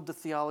just build the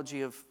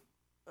theology of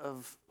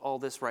all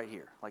this right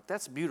here. Like,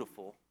 that's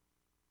beautiful.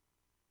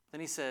 Then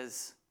he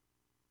says,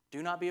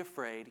 do not be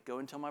afraid. Go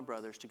and tell my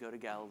brothers to go to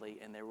Galilee,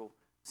 and they will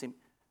see me.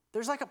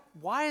 There's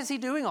why is he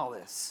doing all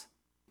this?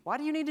 Why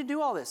do you need to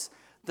do all this?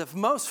 The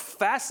most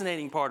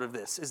fascinating part of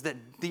this is that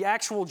the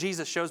actual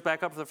Jesus shows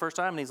back up for the first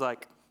time, and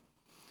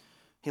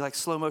he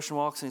slow motion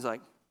walks, and he's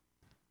like,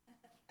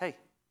 hey.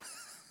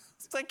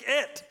 It's like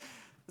it.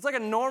 It's like a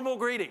normal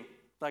greeting.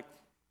 Like,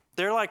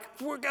 they're like,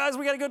 guys,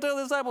 we got to go tell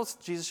the disciples.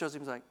 Jesus shows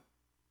him, he's like,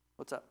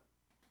 what's up?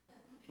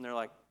 And they're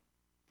like,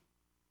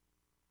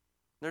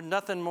 there's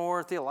nothing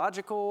more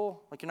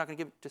theological. Like, you're not going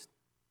to give, just,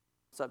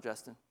 what's up,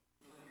 Justin?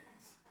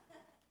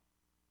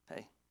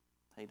 Hey,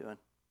 how you doing?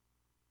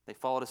 They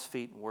fall at his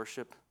feet and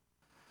worship.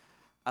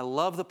 I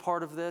love the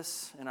part of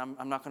this, and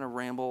I'm not going to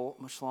ramble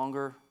much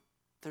longer.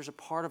 There's a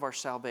part of our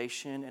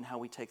salvation and how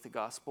we take the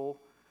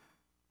gospel.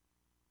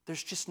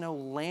 There's just no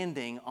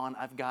landing on,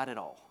 I've got it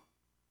all.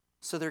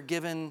 So they're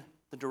given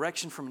the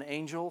direction from an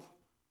angel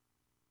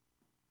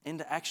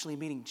into actually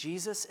meeting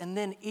Jesus, and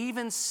then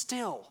even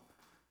still,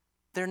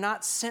 they're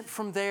not sent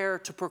from there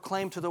to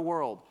proclaim to the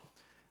world.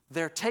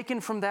 They're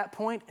taken from that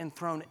point and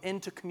thrown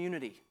into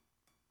community.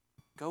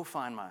 Go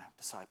find my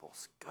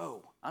disciples.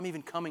 Go. I'm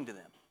even coming to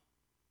them.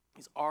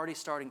 He's already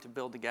starting to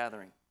build the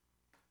gathering.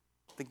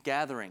 The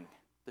gathering,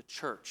 the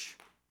church,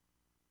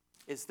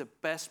 is the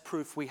best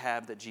proof we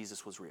have that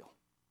Jesus was real.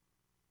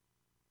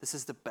 This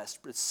is the best.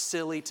 It's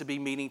silly to be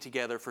meeting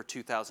together for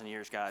 2,000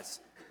 years, guys.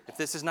 If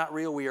this is not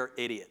real, we are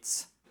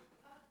idiots.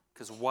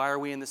 Because why are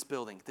we in this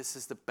building? This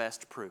is the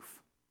best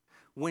proof.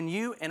 When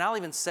you, and I'll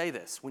even say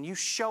this, when you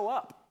show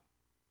up,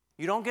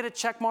 you don't get a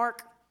check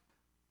mark.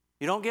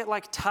 You don't get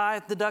like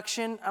tithe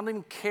deduction. I don't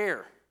even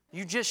care.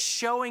 You just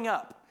showing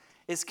up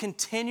is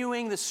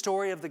continuing the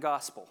story of the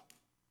gospel.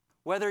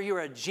 Whether you're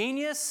a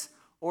genius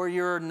or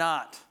you're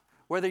not.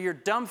 Whether you're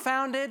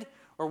dumbfounded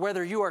or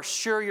whether you are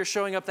sure you're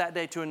showing up that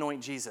day to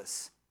anoint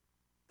Jesus.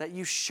 That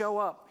you show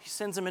up. He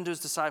sends them into his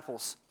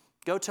disciples.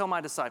 Go tell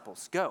my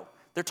disciples. Go.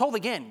 They're told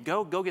again,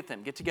 go get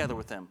them. Get together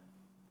with them.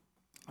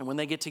 And when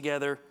they get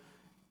together,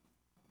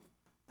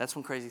 that's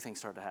when crazy things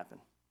start to happen.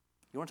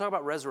 You want to talk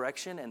about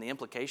resurrection and the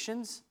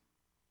implications?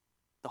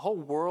 The whole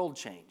world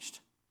changed.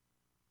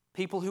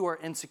 People who are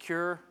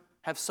insecure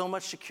have so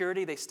much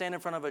security, they stand in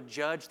front of a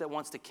judge that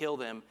wants to kill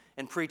them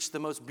and preach the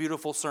most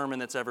beautiful sermon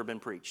that's ever been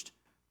preached.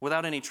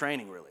 Without any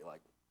training, really.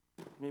 Like,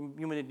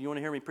 you want to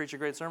hear me preach a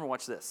great sermon?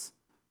 Watch this.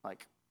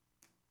 Like,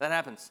 that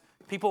happens.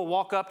 People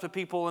walk up to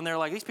people and they're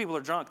like, these people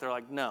are drunk. They're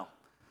like, no,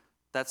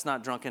 that's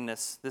not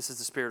drunkenness. This is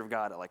the Spirit of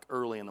God at like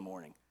early in the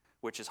morning,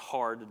 which is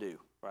hard to do,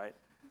 right?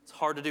 It's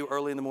hard to do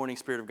early in the morning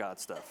Spirit of God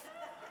stuff,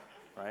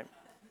 right?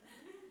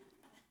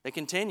 They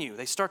continue.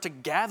 They start to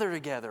gather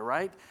together,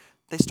 right?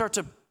 They start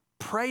to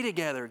pray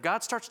together.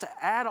 God starts to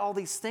add all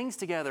these things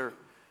together.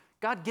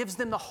 God gives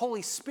them the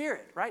Holy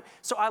Spirit, right?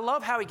 So I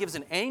love how he gives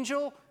an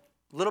angel,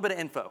 a little bit of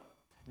info.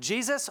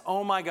 Jesus,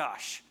 oh my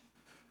gosh.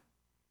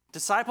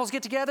 Disciples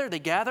get together, they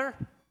gather.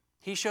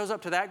 He shows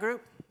up to that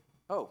group.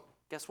 Oh,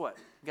 guess what?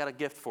 We got a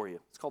gift for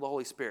you. It's called the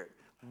Holy Spirit.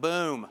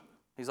 Boom.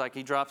 He's like,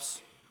 he drops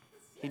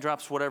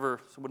whatever.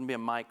 It wouldn't be a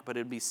mic, but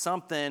it'd be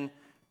something.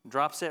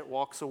 Drops it,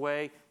 walks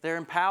away. They're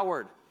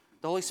empowered.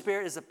 The Holy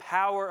Spirit is the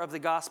power of the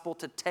gospel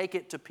to take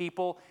it to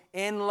people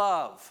in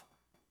love,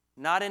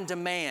 not in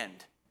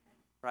demand,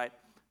 right?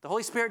 The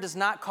Holy Spirit does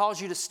not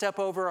cause you to step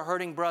over a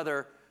hurting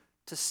brother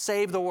to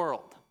save the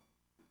world.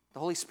 The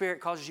Holy Spirit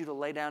causes you to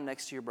lay down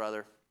next to your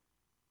brother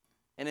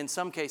and in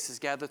some cases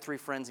gather 3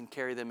 friends and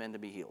carry them in to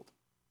be healed.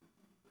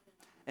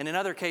 And in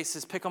other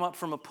cases, pick them up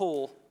from a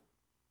pool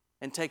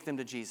and take them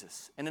to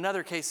Jesus. And in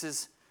other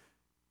cases,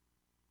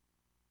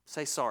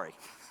 say sorry.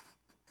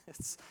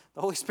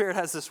 The Holy Spirit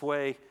has this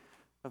way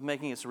of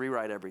making us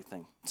rewrite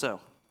everything. So,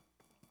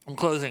 I'm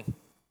closing.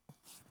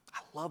 I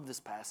love this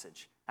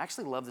passage. I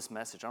actually love this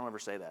message. I don't ever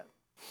say that.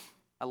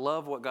 I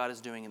love what God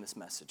is doing in this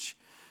message.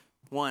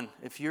 1,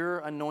 if you're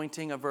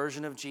anointing a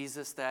version of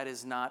Jesus that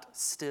is not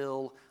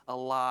still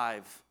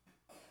alive,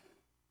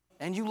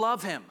 and you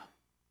love him,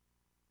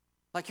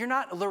 like you're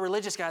not the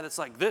religious guy that's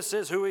like, this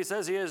is who he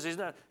says he is. He's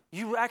not.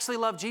 You actually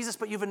love Jesus,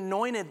 but you've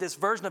anointed this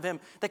version of him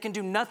that can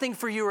do nothing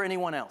for you or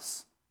anyone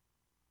else.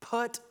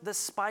 Put the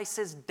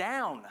spices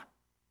down.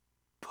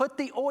 Put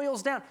the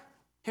oils down.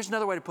 Here's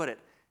another way to put it.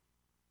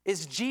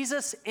 Is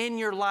Jesus in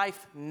your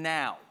life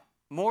now?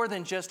 More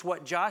than just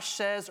what Josh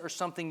says or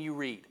something you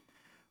read.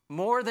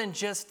 More than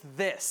just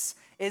this.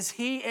 Is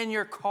he in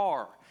your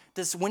car?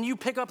 When you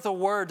pick up the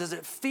word, does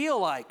it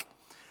feel like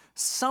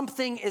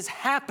something is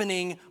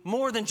happening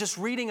more than just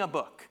reading a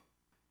book?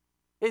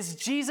 Is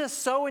Jesus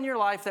so in your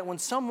life that when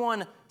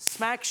someone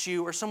smacks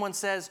you or someone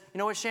says, you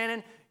know what,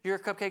 Shannon, your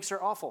cupcakes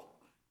are awful?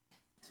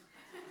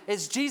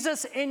 Is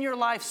Jesus in your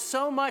life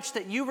so much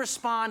that you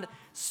respond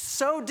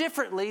so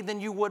differently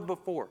than you would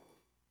before?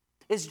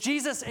 Is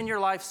Jesus in your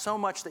life so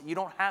much that you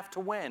don't have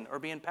to win or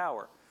be in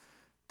power?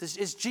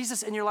 Is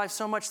Jesus in your life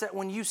so much that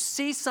when you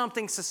see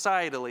something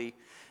societally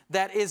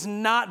that is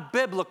not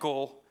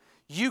biblical,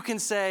 you can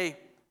say,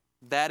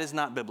 that is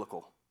not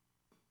biblical.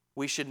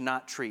 We should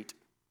not treat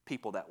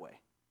people that way.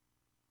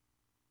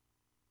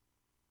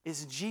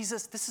 Is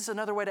Jesus, this is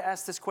another way to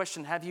ask this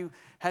question, have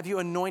you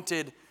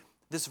anointed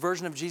this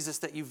version of Jesus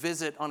that you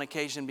visit on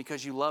occasion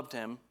because you loved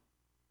him,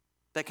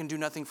 that can do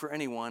nothing for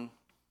anyone?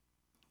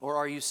 Or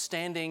are you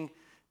standing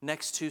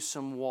next to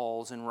some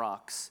walls and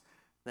rocks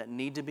that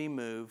need to be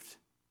moved,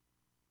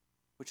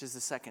 which is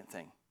the second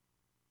thing?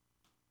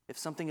 If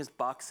something is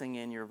boxing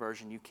in your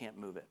version, you can't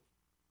move it.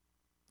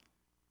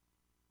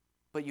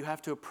 But you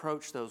have to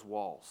approach those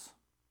walls.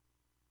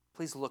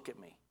 Please look at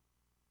me.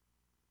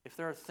 If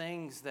there are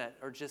things that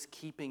are just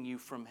keeping you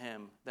from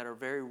him, that are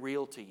very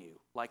real to you,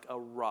 like a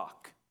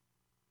rock,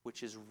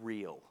 which is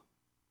real,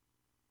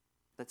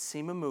 that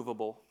seem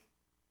immovable,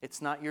 it's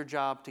not your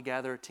job to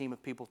gather a team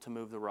of people to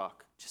move the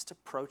rock. Just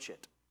approach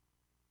it.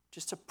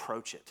 Just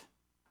approach it.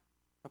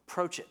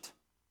 Approach it.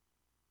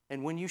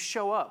 And when you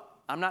show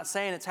up, I'm not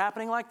saying it's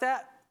happening like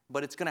that,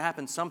 but it's going to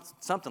happen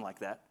something like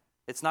that.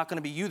 It's not going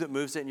to be you that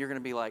moves it, and you're going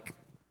to be like,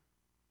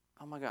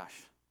 oh my gosh,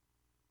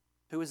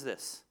 who is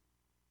this?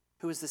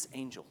 Who is this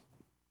angel?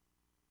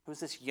 Who is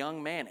this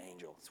young man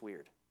angel? It's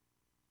weird.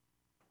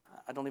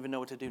 I don't even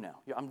know what to do now.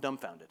 I'm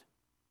dumbfounded.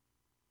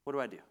 What do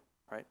I do,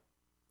 right?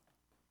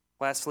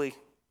 Lastly,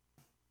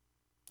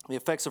 the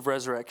effects of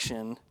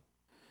resurrection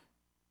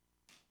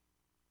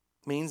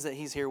means that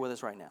he's here with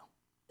us right now.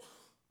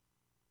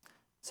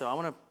 So I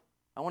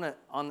want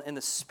to, in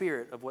the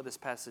spirit of what this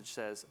passage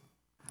says,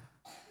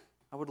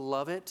 I would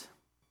love it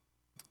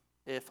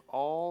if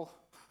all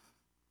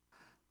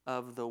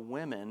of the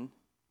women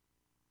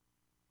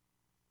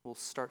will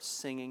start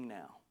singing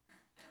now.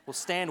 Will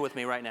stand with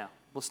me right now.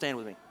 Will stand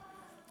with me.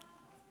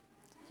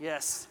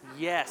 Yes,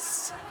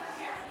 yes.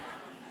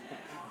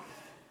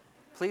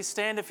 Please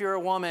stand if you're a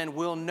woman.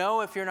 We'll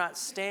know if you're not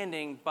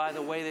standing by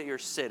the way that you're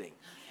sitting.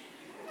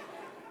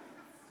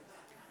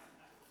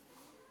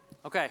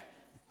 Okay.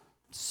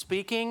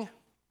 Speaking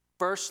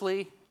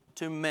firstly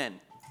to men.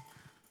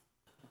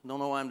 Don't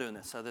know why I'm doing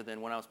this, other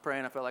than when I was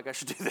praying, I felt like I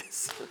should do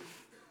this.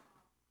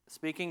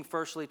 Speaking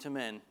firstly to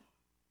men,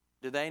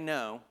 do they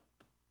know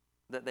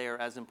that they are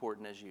as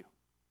important as you?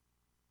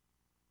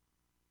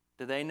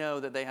 Do they know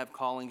that they have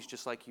callings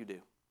just like you do?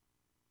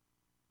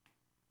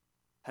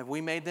 Have we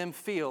made them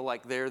feel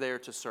like they're there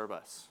to serve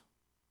us?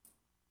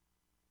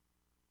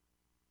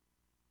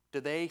 Do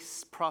they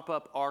prop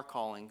up our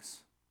callings,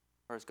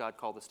 or has God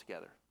called us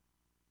together?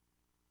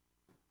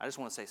 I just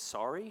want to say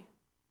sorry.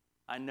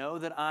 I know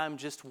that I'm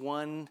just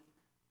one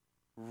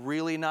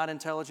really not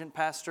intelligent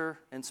pastor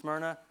in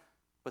Smyrna,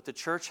 but the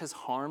church has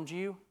harmed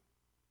you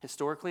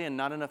historically, and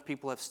not enough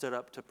people have stood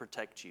up to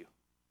protect you.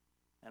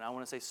 And I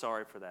want to say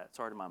sorry for that.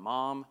 Sorry to my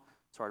mom.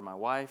 Sorry to my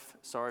wife.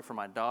 Sorry for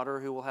my daughter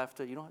who will have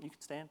to, you can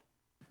stand.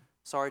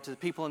 Sorry to the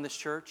people in this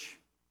church.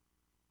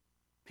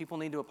 People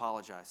need to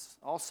apologize.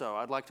 Also,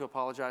 I'd like to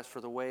apologize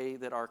for the way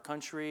that our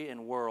country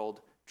and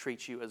world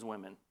treats you as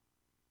women.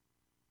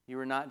 You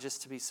are not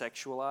just to be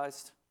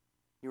sexualized.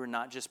 You are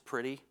not just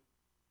pretty.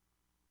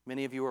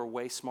 Many of you are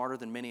way smarter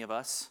than many of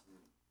us.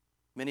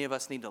 Many of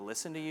us need to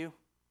listen to you.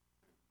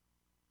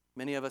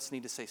 Many of us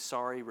need to say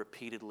sorry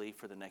repeatedly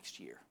for the next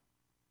year.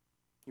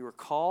 You are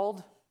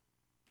called.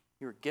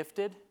 You are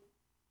gifted.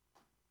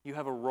 You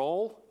have a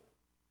role.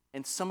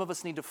 And some of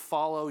us need to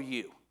follow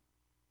you.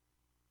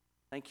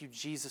 Thank you,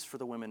 Jesus, for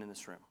the women in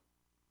this room.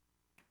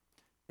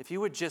 If you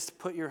would just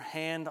put your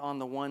hand on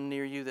the one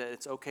near you that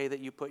it's okay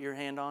that you put your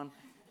hand on.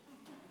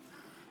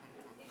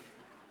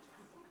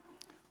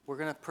 We're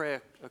going to pray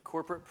a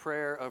corporate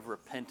prayer of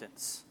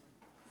repentance.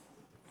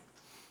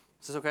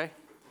 Is this okay?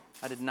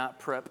 I did not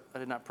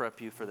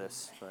prep you for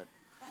this, but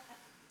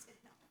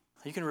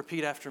you can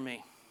repeat after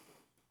me.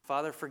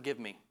 Father, forgive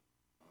me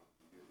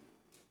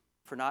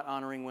for not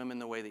honoring women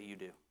the way that you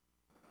do.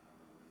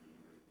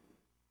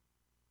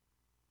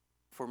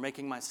 For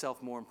making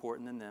myself more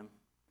important than them.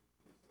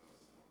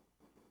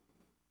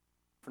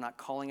 For not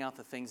calling out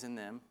the things in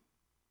them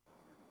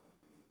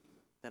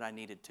that I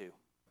needed to.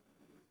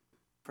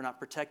 For not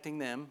protecting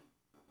them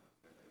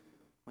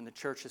when the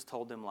church has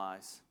told them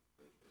lies.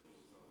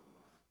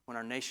 When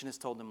our nation has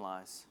told them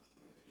lies.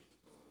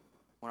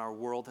 When our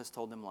world has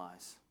told them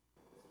lies.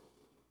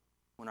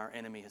 When our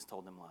enemy has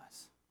told them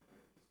lies.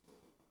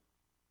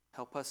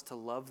 Help us to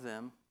love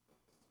them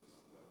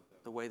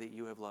the way that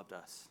you have loved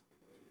us.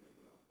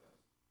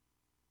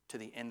 To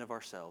the end of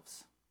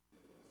ourselves.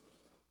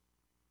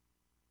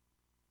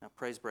 Now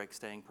praise break,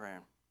 staying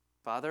prayer.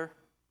 Father,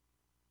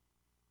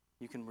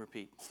 You can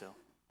repeat still.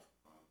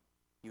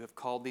 You have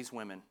called these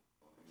women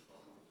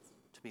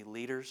to be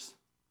leaders,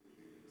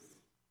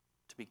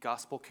 to be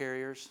gospel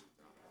carriers,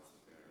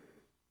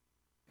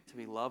 to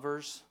be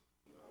lovers,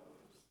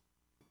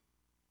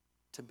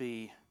 to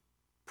be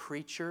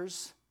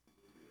preachers,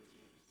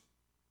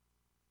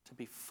 to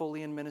be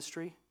fully in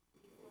ministry,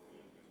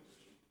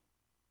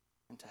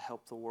 and to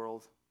help the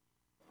world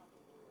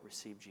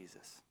receive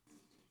Jesus.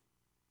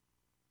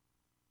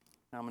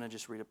 Now I'm going to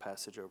just read a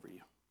passage over you.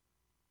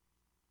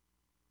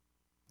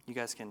 You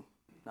guys can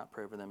not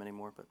pray over them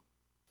anymore, but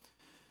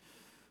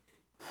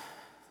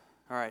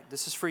all right,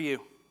 this is for you.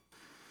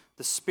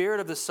 The Spirit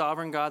of the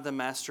sovereign God, the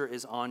Master,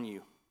 is on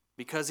you.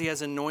 Because he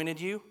has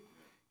anointed you,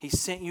 he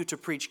sent you to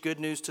preach good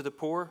news to the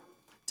poor,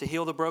 to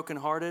heal the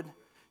brokenhearted,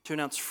 to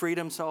announce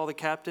freedom to all the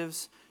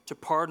captives, to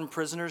pardon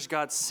prisoners.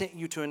 God sent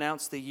you to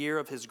announce the year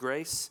of his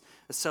grace,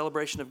 a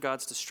celebration of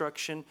God's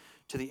destruction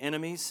to the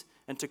enemies,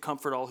 and to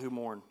comfort all who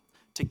mourn,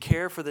 to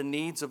care for the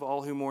needs of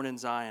all who mourn in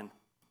Zion,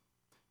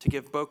 to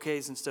give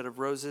bouquets instead of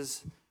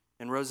roses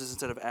and roses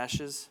instead of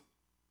ashes,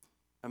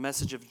 a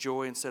message of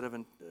joy instead of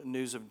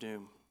news of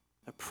doom,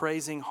 a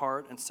praising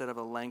heart instead of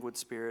a languid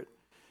spirit.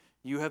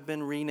 You have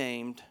been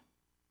renamed,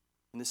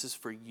 and this is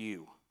for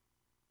you,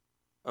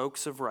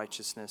 oaks of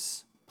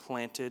righteousness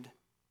planted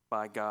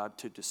by God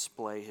to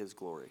display his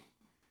glory.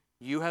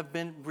 You have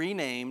been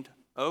renamed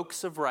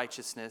oaks of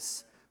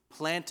righteousness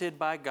planted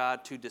by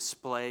God to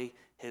display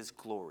his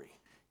glory.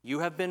 You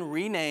have been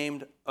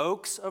renamed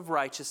oaks of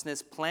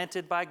righteousness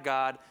planted by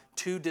God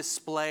to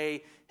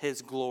display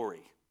his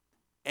glory.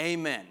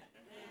 Amen.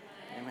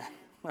 Amen.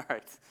 All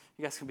right,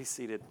 you guys can be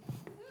seated.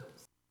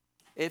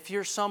 If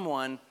you're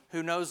someone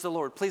who knows the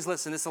Lord, please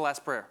listen, this is the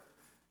last prayer.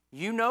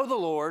 You know the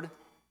Lord,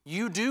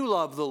 you do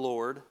love the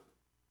Lord,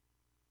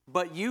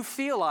 but you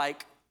feel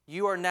like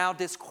you are now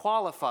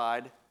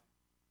disqualified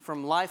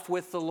from life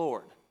with the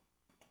Lord.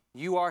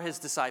 You are his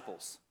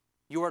disciples.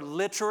 You are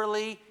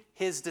literally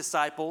his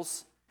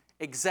disciples,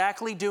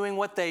 exactly doing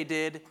what they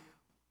did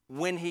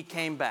when he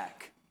came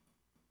back.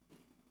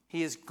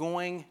 He is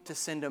going to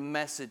send a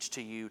message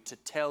to you to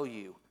tell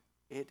you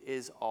it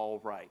is all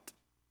right.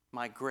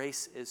 My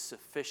grace is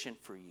sufficient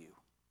for you.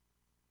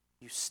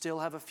 You still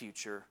have a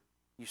future.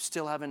 You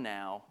still have a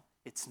now.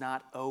 It's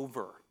not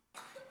over.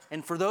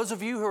 And for those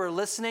of you who are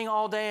listening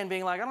all day and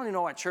being like, I don't even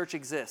know why church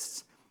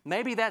exists,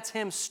 maybe that's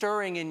him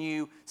stirring in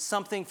you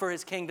something for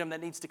his kingdom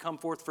that needs to come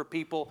forth for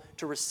people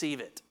to receive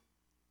it.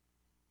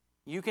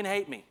 You can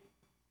hate me,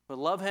 but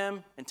love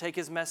him and take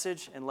his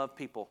message and love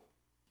people.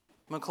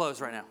 I'm going to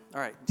close right now. All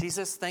right,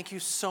 Jesus, thank you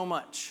so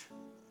much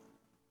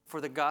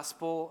for the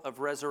gospel of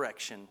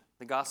resurrection,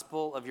 the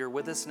gospel of you're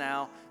with us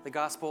now, the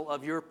gospel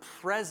of your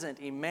present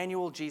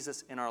Emmanuel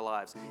Jesus in our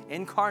lives,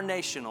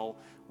 incarnational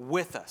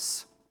with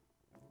us.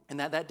 And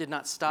that did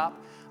not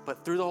stop,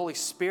 but through the Holy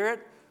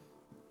Spirit,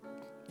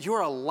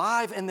 you're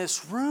alive in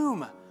this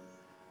room.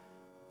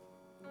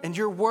 And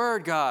your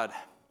word, God,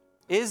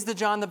 is the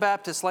John the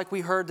Baptist, like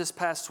we heard this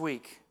past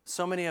week,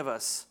 so many of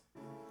us,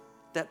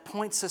 that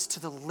points us to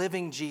the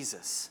living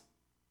Jesus.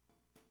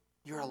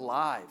 You're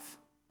alive.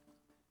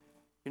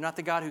 You're not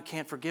the God who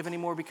can't forgive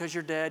anymore because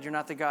you're dead. You're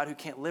not the God who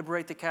can't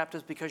liberate the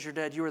captives because you're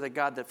dead. You are the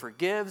God that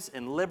forgives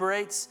and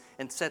liberates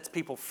and sets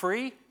people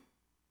free,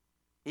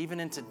 even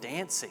into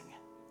dancing.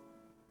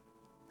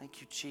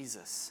 Thank you,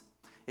 Jesus.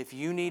 If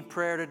you need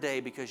prayer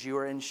today because you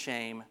are in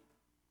shame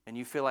and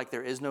you feel like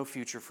there is no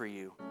future for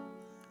you,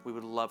 we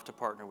would love to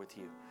partner with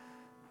you.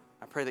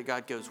 I pray that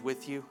God goes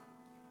with you.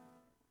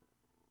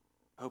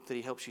 I hope that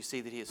he helps you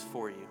see that he is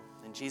for you.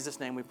 In Jesus'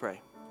 name we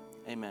pray.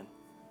 Amen.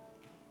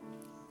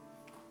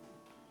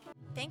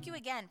 Thank you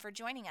again for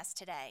joining us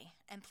today,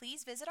 and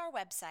please visit our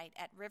website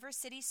at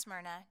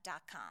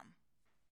rivercitysmyrna.com.